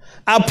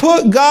 I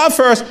put God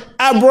first.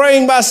 I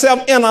bring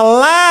myself in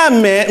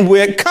alignment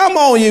with, come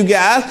on, you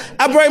guys.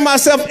 I bring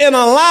myself in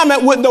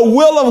alignment with the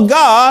will of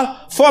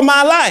God for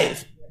my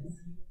life.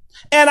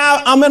 And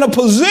I'm in a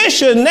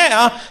position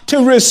now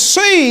to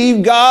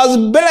receive God's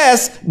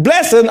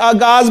blessing or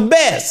God's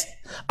best.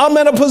 I'm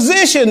in a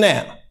position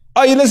now.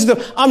 Are you listening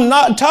to? I'm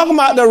not talking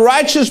about the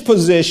righteous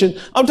position.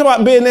 I'm talking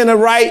about being in the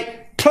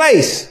right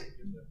place.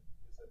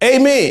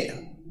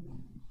 Amen.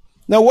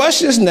 Now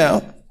watch this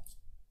now.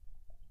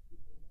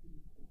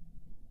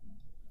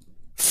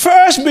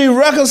 First be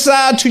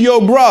reconciled to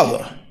your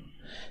brother,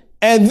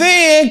 and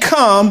then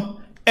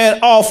come and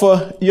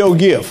offer your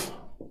gift.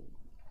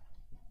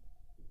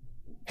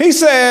 He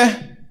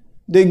said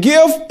the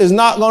gift is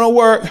not going to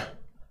work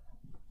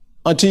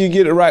until you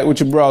get it right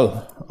with your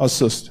brother or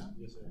sister.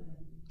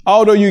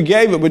 Although you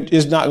gave it, but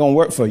it's not going to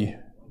work for you.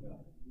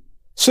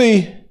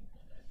 See,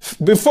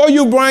 before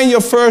you bring your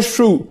first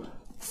fruit,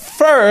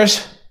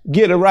 first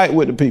get it right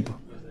with the people.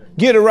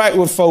 Get it right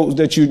with folks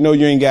that you know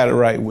you ain't got it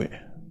right with.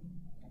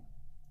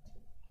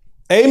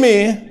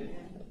 Amen.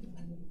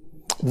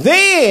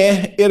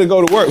 Then it'll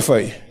go to work for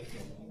you.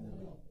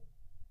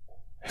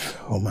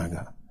 Oh my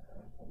God.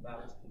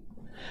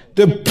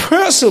 The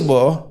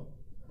principle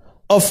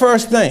of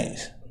first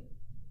things.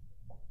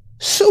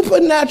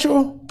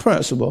 Supernatural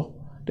principle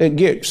that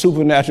get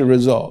supernatural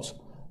results.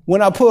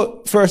 When I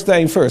put first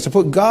thing first, I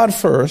put God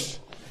first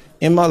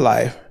in my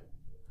life,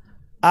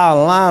 I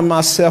align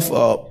myself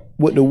up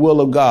with the will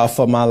of God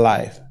for my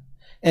life.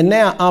 And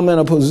now I'm in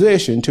a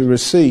position to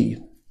receive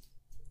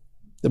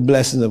the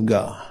blessings of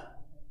God.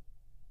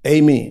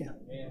 Amen.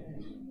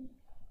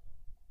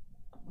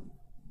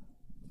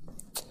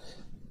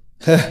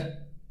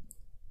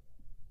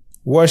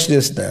 Watch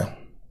this now.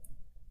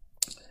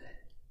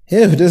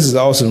 Here, this is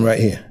awesome right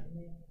here.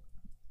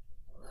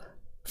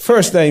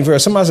 First thing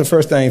first. Somebody say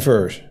first thing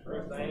first.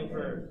 First thing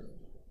first.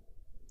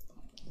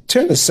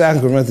 Turn to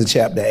 2 Corinthians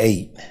chapter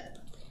 8.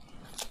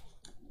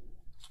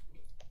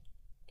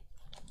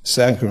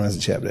 2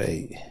 Corinthians chapter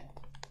 8.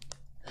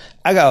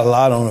 I got a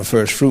lot on the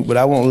first fruit, but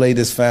I won't lay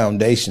this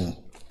foundation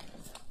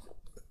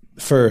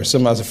first.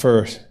 Somebody say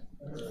first.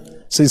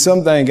 See,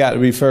 something got to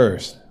be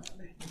first.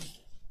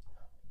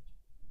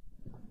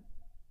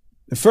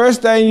 The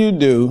first thing you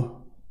do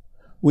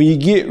when you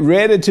get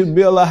ready to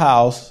build a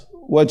house,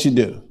 what you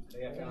do?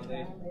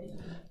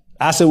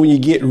 I said when you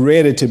get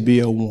ready to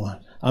build one.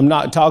 I'm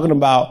not talking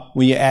about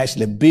when you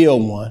actually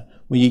build one.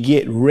 When you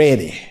get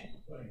ready,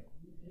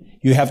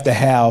 you have to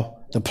have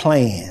the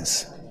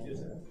plans.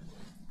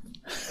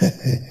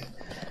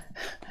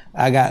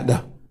 I got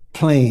the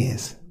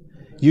plans.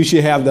 You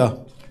should have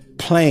the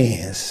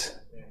plans.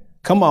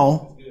 Come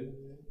on.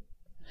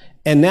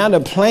 And now the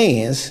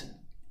plans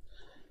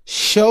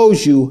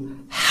shows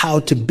you how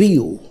to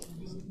build.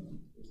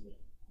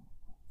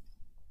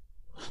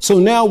 So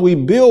now we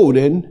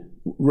building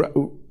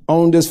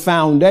on this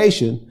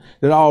foundation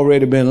that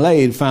already been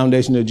laid,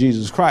 foundation of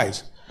Jesus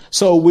Christ.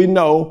 So we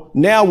know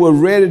now we're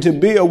ready to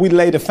build. We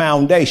lay the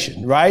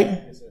foundation, right?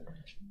 Yes,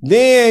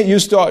 then you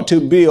start to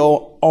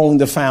build on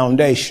the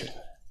foundation.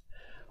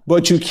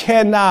 But you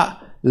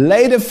cannot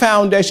lay the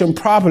foundation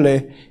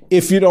properly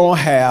if you don't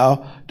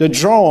have the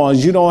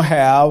drawings, you don't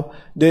have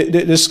the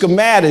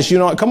schematics, you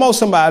don't, come on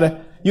somebody,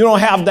 you don't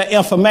have the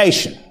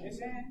information.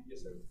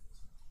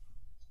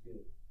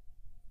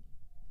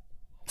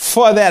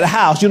 For that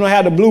house, you don't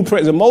have the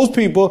blueprints. And most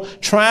people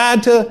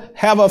trying to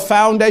have a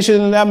foundation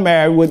in their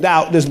marriage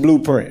without this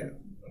blueprint.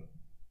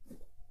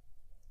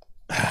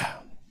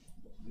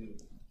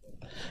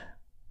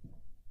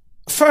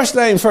 First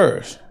thing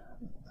first.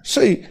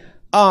 See,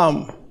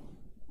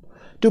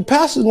 do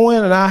Pastor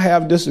Gwen and I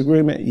have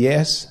disagreement?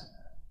 Yes.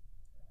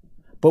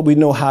 But we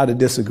know how to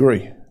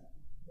disagree.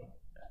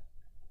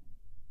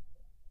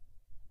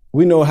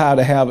 We know how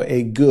to have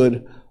a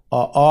good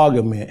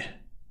argument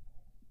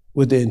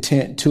with the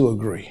intent to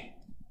agree.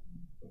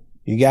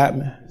 You got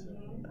me?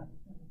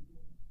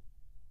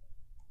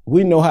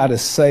 We know how to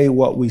say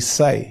what we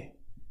say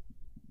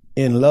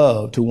in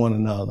love to one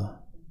another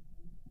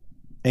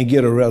and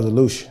get a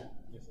resolution.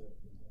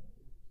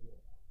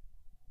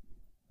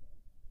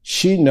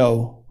 She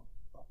know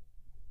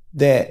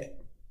that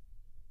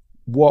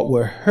what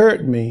will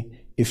hurt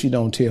me if she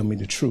don't tell me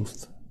the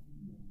truth.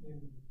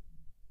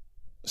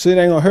 See, it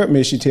ain't gonna hurt me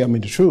if she tell me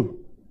the truth,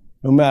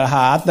 no matter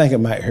how I think it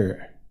might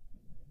hurt.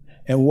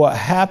 And what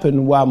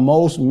happened why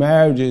most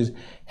marriages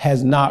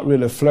has not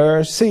really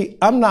flourished. See,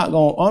 I'm not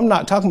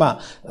talking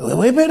about,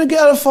 we've been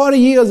together 40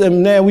 years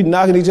and now we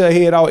knocking each other's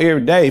head out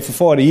every day for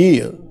 40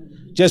 years.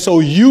 Just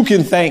so you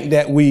can think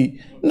that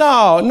no,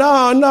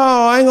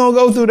 I ain't gonna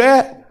go through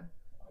that.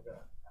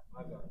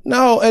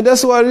 No, and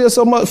that's why there's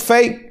so much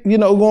fake,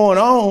 going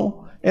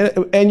on.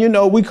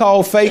 And we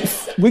call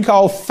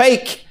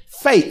fake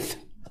faith.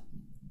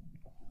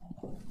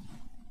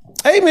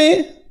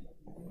 Amen.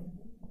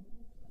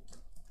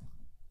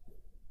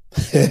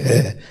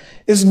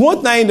 It's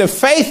one thing to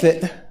faith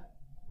it,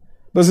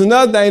 but it's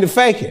another thing to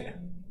fake it.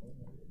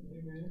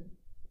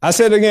 I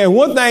said again,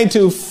 one thing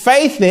to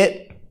faith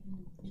it,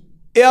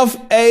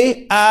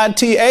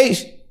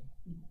 F-A-I-T-H,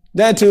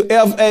 than to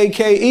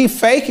F-A-K-E,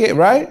 fake it,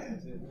 right?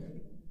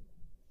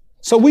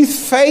 So we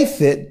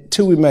faith it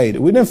till we made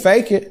it. We didn't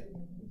fake it.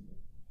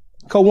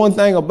 Because one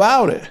thing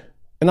about it,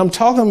 and I'm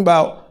talking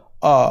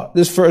about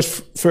this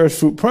first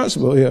fruit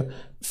principle here,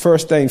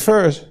 first thing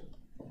first.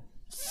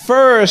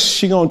 First,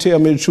 she gonna tell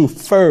me the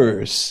truth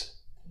first.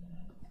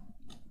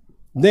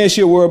 Then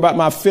she'll worry about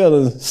my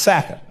feelings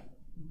second.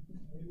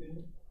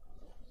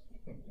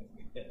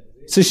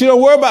 So she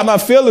don't worry about my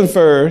feelings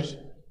first.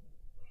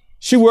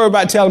 She worry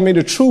about telling me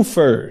the truth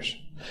first.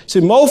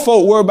 See, most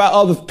folk worry about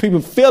other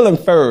people feeling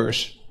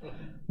first.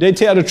 They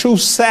tell the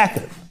truth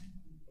second.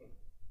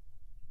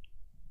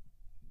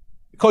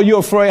 Because you're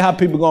afraid how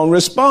people gonna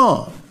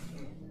respond.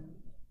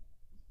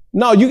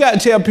 No, you got to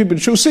tell people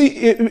the truth.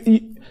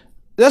 See,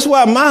 that's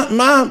why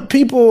my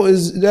people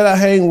that I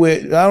hang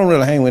with, I don't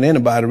really hang with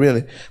anybody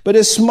really, but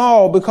it's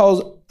small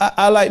because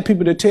I like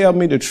people to tell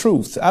me the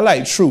truth. I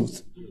like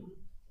truth.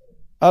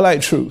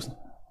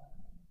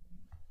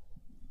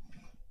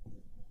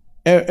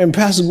 And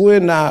Pastor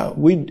Gwen and I,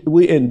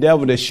 we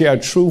endeavor to share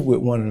truth with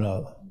one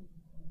another.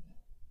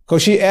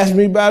 Because she asked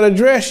me about a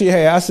dress she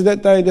had. I said,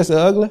 that thing just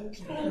ugly.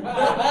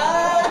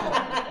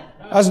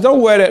 I said,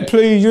 don't wear that,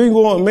 please. You ain't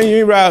going with me. You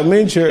ain't riding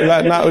me in church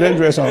like not with that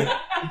dress on.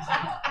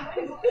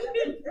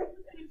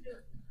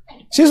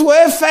 She's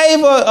well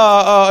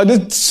favor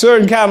this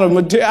certain kind of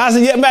material. I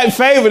said, yeah, I might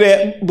favor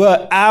that,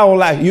 but I don't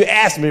like it. You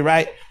asked me,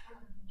 right?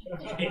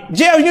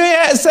 Jeff, you ain't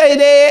had to say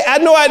that. I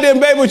know I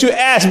didn't, baby, but you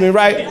asked me,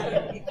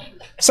 right?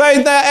 Same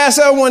thing, I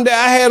asked her one day,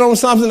 I had on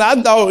something,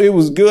 I thought it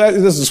was good.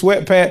 It was a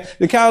sweatpants.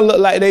 They kind of looked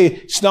like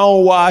they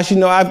stonewashed.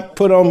 I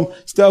put on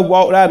stuff,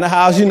 walked out in the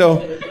house,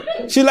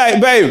 She like,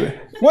 baby,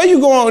 where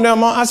you going now,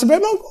 Mom? I said,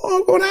 baby,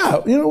 I'm going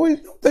out. What you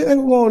think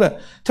I'm going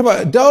out? Talk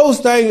about, those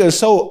things are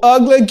so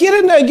ugly. Get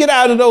in there and get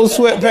out of those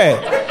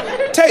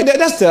sweatpants. Take that,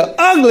 that's the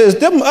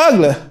ugliest, them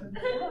ugly.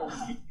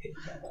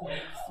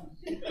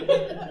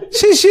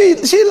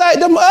 She like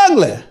them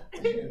ugly.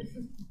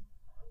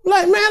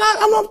 Like, man,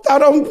 I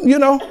thought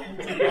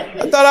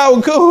I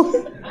was cool.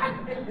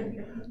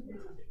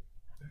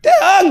 They're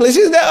ugly.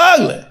 She's that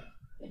ugly.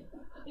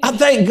 I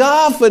thank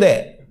God for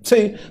that.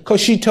 See,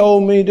 because she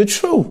told me the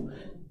truth.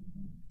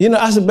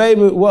 I said,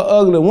 baby, what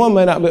ugly? One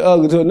may not be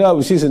ugly to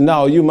another. She said,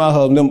 no, you my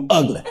husband, them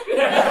ugly.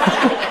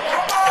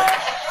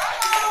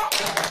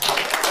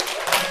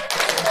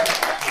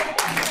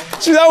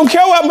 She said, I don't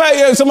care what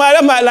somebody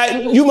else might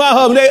like, you my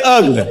husband, they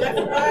ugly.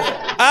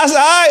 I said,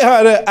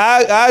 all right,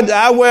 honey,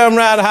 I wear them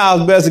around the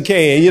house best I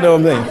can, you know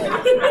what I mean?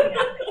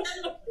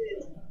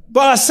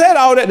 But I said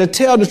all that to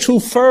tell the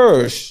truth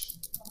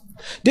first.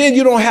 Then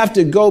you don't have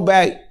to go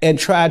back and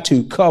try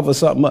to cover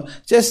something up.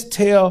 Just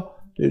tell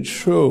the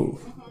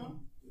truth.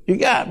 You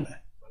got me?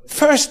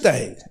 First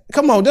thing.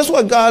 Come on, that's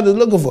what God is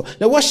looking for.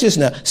 Now watch this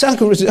now. 2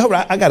 Corinthians, all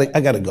right, I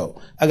gotta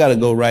go. I gotta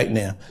go right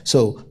now.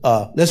 So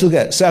let's look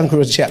at 2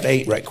 Corinthians chapter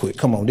 8 right quick.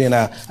 Come on, then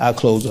I'll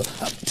close up.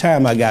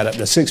 Time I got up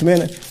there, 6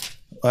 minutes.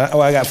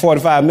 I got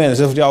 45 minutes.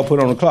 That's what y'all put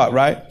on the clock,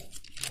 right?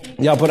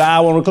 Y'all put an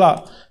hour on the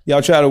clock.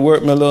 Y'all try to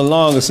work me a little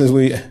longer since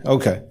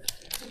okay.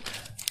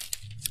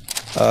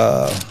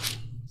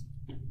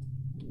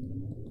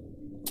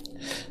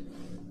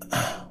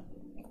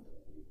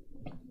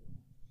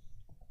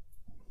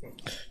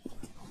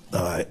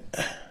 All right.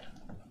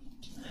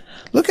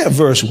 Look at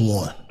verse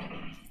 1.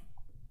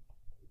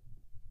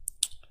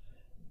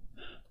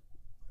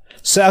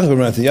 2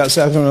 Corinthians. Y'all,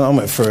 2 Corinthians, I'm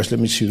at first. Let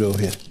me shoot over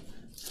here.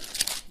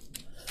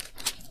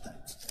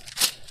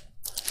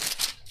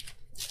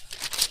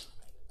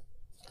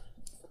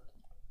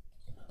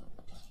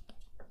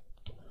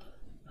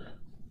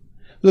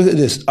 Look at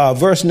this,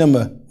 verse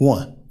number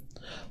 1.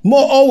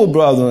 Moreover,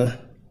 brethren,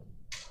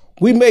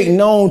 we make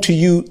known to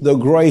you the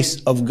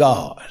grace of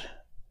God.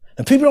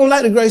 And people don't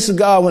like the grace of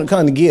God when it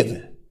comes to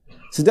giving.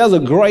 So there's a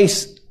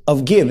grace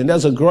of giving.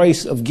 There's a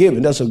grace of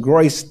giving. There's a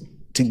grace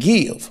to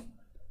give.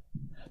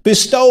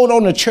 Bestowed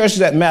on the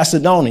churches at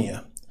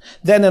Macedonia,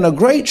 that in a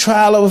great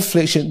trial of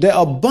affliction, the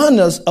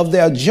abundance of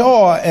their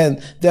joy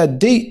and their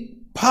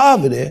deep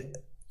poverty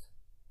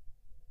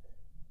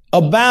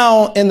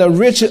abound in the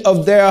riches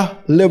of their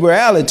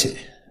liberality,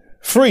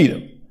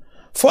 freedom.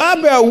 For I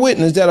bear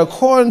witness that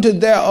according to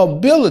their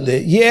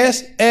ability,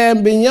 yes,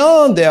 and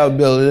beyond their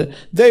ability,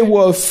 they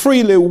were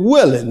freely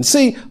willing.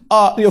 See,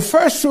 your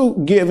first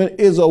fruit giving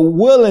is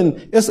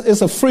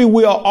it's a free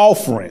will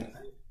offering.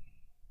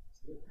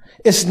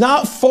 It's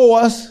not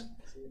force.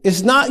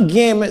 It's not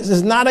gimmicks.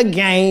 It's not a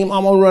game.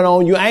 I'm going to run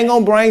on you. I ain't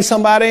going to bring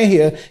somebody in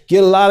here,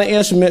 get a lot of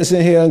instruments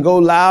in here and go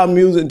loud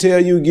music until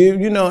you give,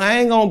 I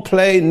ain't going to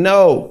play.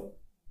 No.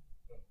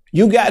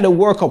 You got to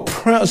work a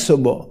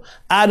principle.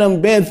 I done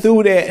been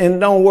through that and it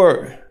don't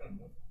work.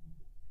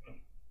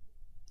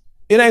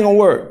 It ain't going to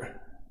work.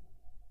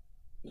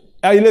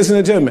 Are you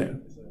listening to me?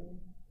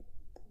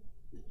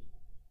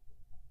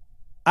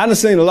 I done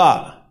seen a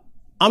lot.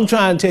 I'm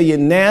trying to tell you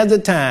now's the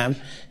time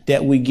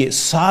that we get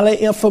solid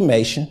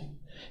information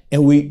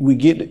and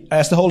we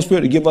ask the Holy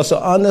Spirit to give us an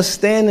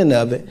understanding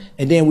of it,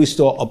 and then we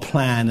start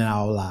applying in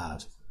our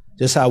lives.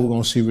 That's how we're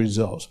going to see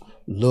results.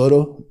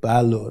 Little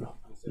by little.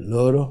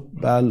 Little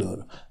by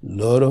little,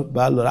 little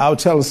by little. I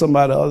was telling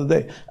somebody the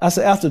other day, I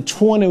said, after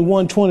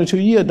 21, 22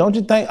 years, don't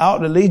you think I ought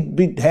to at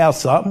least have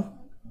something?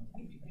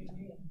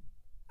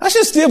 I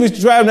should still be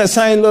driving that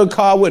same little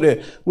car with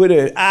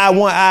the eye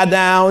one eye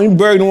down, and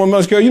burning one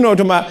muscular, what I'm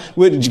talking about,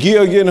 with the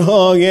gear getting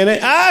hung in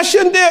it. I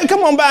shouldn't dare,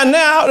 come on by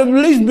now, I ought to at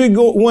least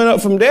went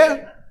up from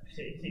there.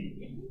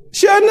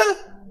 Shouldn't I?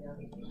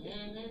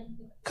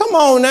 Come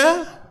on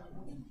now.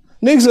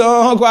 Niggas said,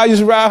 Uncle, I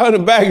used to ride her in the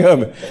back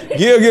of it.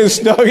 Gil getting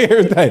stuck,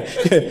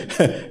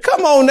 everything.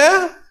 Come on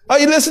now. Are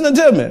you listening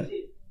to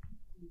me?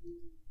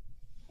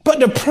 But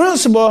the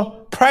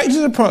principle, practice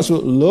the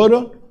principle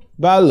little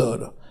by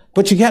little.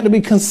 But you got to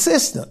be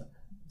consistent.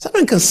 So I've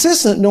been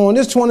consistent doing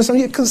this 20-something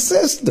years,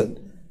 consistent.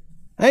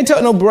 I ain't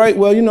taking no break.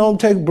 Well,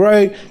 take a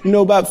break,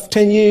 about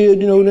 10 years,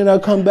 then I'll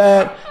come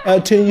back.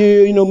 After 10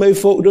 years, maybe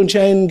folk don't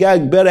change,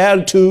 got better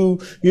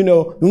attitude,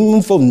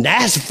 folk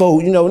nasty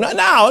folk, No,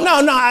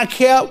 I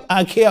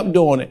kept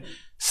doing it.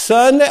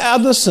 Sunday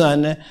after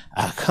Sunday,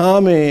 I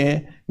come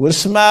in with a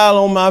smile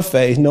on my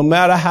face, no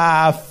matter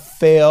how I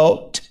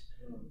felt,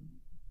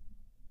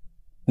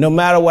 no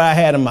matter what I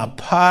had in my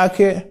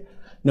pocket,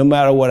 no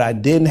matter what I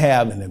didn't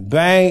have in the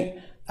bank,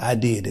 I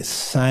did the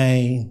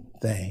same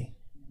thing.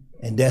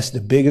 And that's the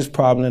biggest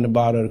problem in the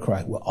body of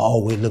Christ. We're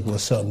always looking for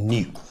something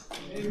new.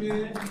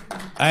 Amen.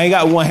 I ain't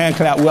got one hand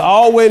clap. We're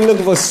always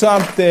looking for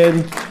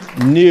something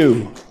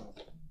new.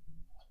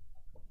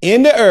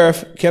 In the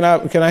earth, can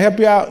I help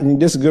you out? And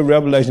this is a good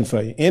revelation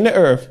for you. In the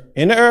earth,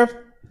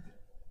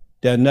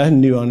 there's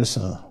nothing new on the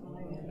sun.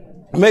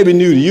 It may be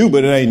new to you,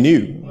 but it ain't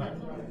new.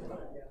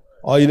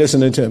 Are you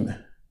listening to me?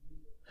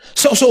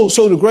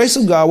 So the grace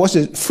of God, what's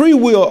it? Free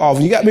will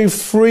offer. You got to be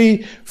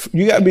free.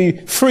 You got to be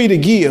free to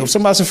give.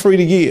 Somebody say free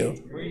to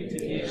give.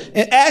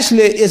 And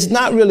actually, it's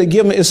not really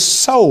giving, it's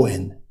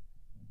sowing.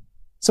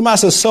 Somebody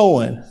says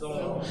sowing.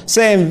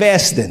 Say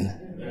investing.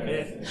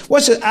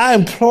 What's it? I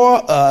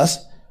implore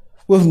us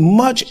with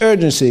much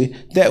urgency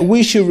that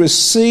we should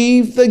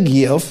receive the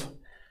gift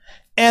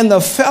and the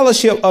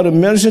fellowship of the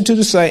ministry to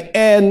the saint,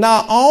 and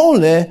not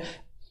only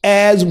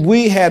as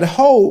we had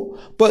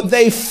hoped, but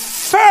they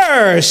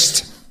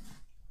first,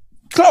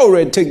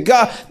 glory to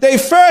God, they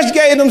first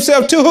gave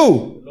themselves to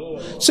who?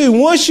 Lord. See,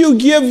 once you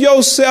give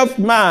yourself,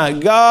 my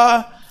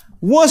God,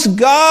 once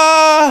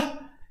God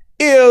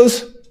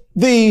is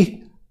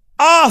the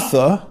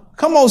author,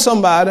 come on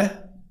somebody,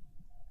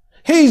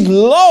 he's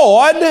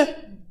Lord,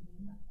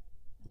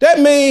 that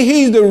means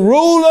he's the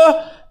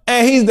ruler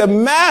and he's the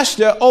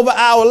master over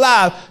our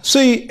lives.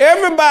 See,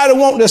 everybody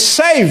want the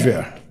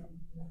Savior.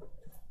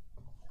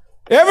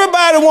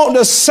 Everybody want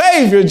the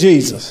Savior,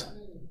 Jesus.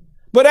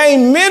 But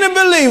ain't many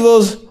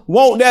believers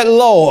want that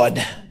Lord.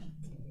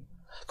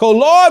 Because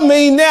Lord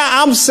means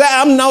now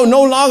I'm no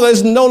longer,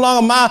 it's no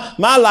longer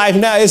my life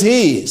now, it's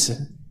his.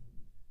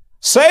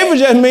 Savior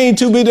just means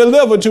to be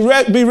delivered, to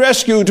be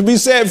rescued, to be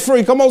set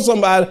free. Come on,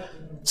 somebody.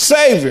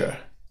 Savior,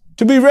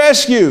 to be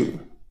rescued.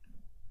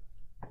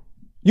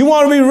 You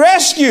want to be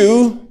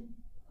rescued,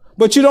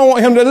 but you don't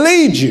want him to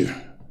lead you.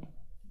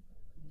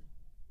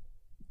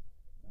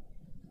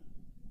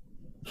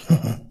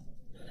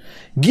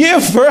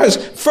 Give first.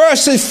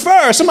 First is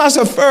first. Somebody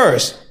said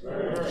first.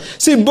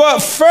 See, but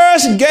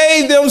first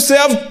gave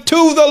themselves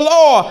to the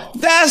Lord.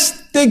 That's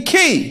the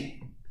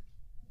key.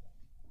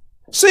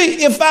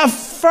 See, if I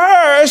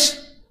first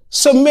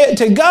submit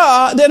to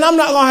God, then I'm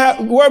not going to have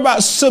to worry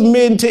about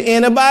submitting to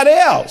anybody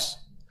else.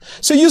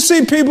 So you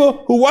see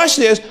people who watch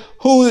this,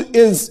 who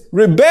is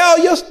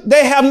rebellious,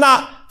 they have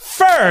not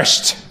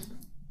first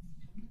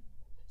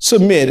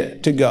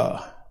submitted to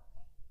God.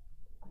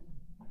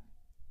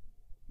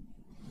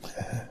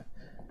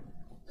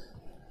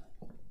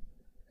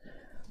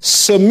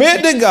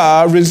 Submit to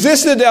God,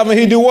 resist the devil,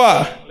 he do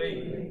what?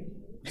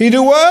 He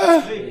do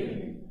what?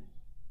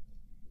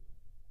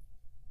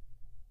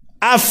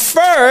 I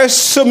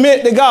first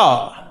submit to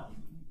God.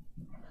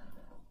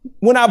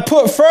 When I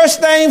put first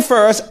thing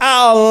first,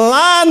 I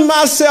align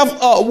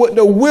myself up with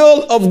the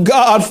will of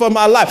God for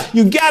my life.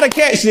 You got to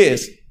catch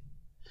this.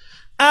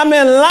 I'm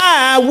in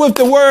line with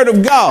the word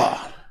of God.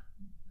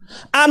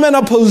 I'm in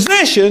a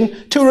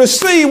position to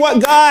receive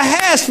what God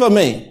has for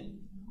me.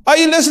 Are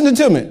you listening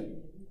to me?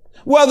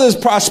 Whether it's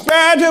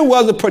prosperity,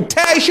 whether it's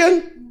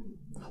protection,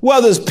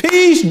 whether it's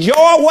peace,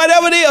 joy,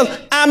 whatever it is,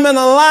 I'm in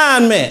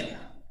alignment.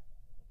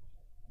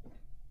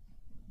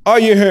 Are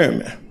you hearing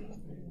me?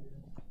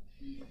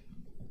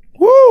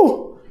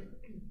 Woo!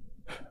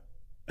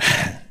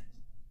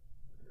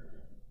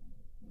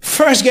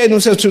 First gave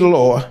themselves to the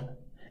Lord,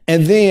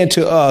 and then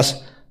to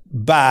us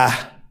by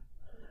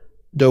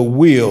the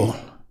will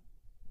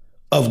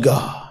of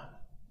God.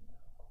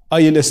 Are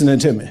you listening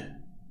to me?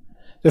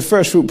 The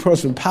first fruit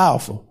principle is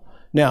powerful.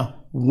 Now,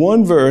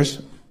 one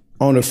verse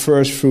on the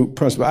first fruit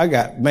principle. I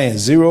got,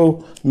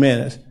 0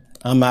 minutes.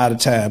 I'm out of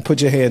time.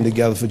 Put your hand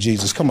together for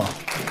Jesus. Come on. I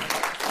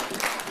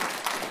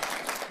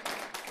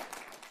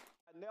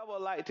never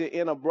like to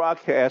end a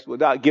broadcast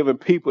without giving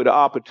people the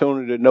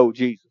opportunity to know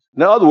Jesus.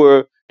 In other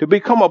words, to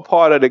become a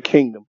part of the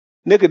kingdom.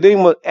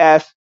 Nicodemus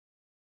asked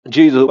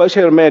Jesus, what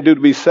should a man do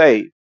to be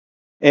saved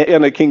and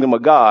in the kingdom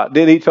of God?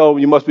 Then he told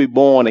him, you must be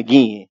born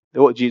again.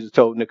 That's what Jesus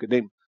told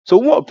Nicodemus. So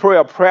we want to pray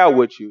a prayer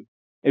with you.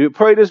 If you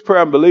pray this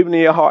prayer and believe in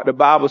your heart, the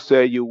Bible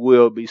says you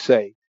will be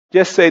saved.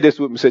 Just say this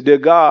with me. Say, dear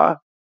God,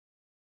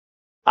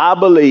 I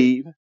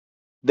believe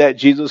that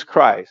Jesus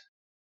Christ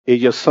is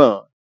your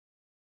son.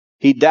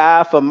 He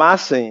died for my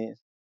sins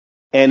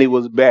and he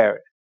was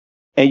buried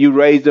and you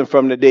raised him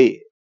from the dead.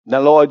 Now,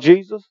 Lord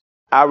Jesus,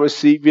 I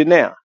receive you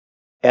now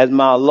as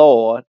my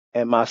Lord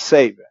and my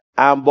Savior.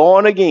 I'm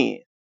born again.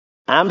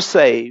 I'm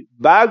saved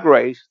by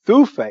grace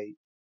through faith.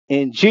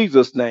 In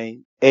Jesus'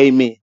 name,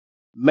 amen.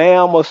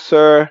 Ma'am or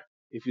sir,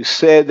 if you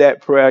said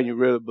that prayer and you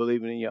really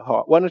believe it in your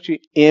heart, why don't you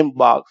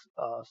inbox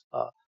us,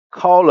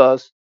 call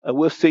us, and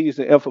we'll send you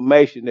some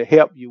information to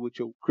help you with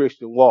your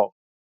Christian walk.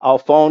 Our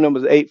phone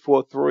number is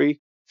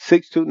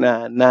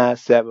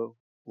 843-629-9710.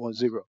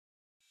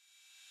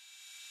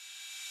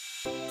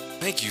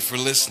 Thank you for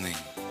listening.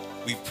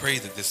 We pray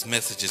that this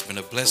message has been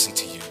a blessing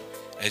to you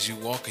as you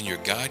walk in your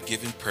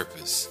God-given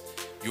purpose.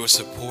 Your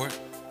support,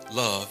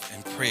 love,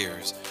 and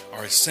prayers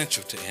are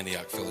essential to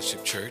Antioch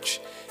Fellowship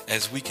Church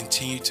as we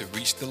continue to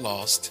reach the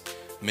lost,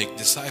 make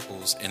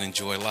disciples, and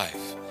enjoy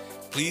life.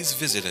 Please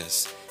visit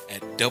us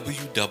at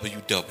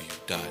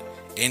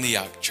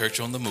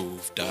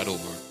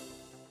www.antiochchurchonthemove.org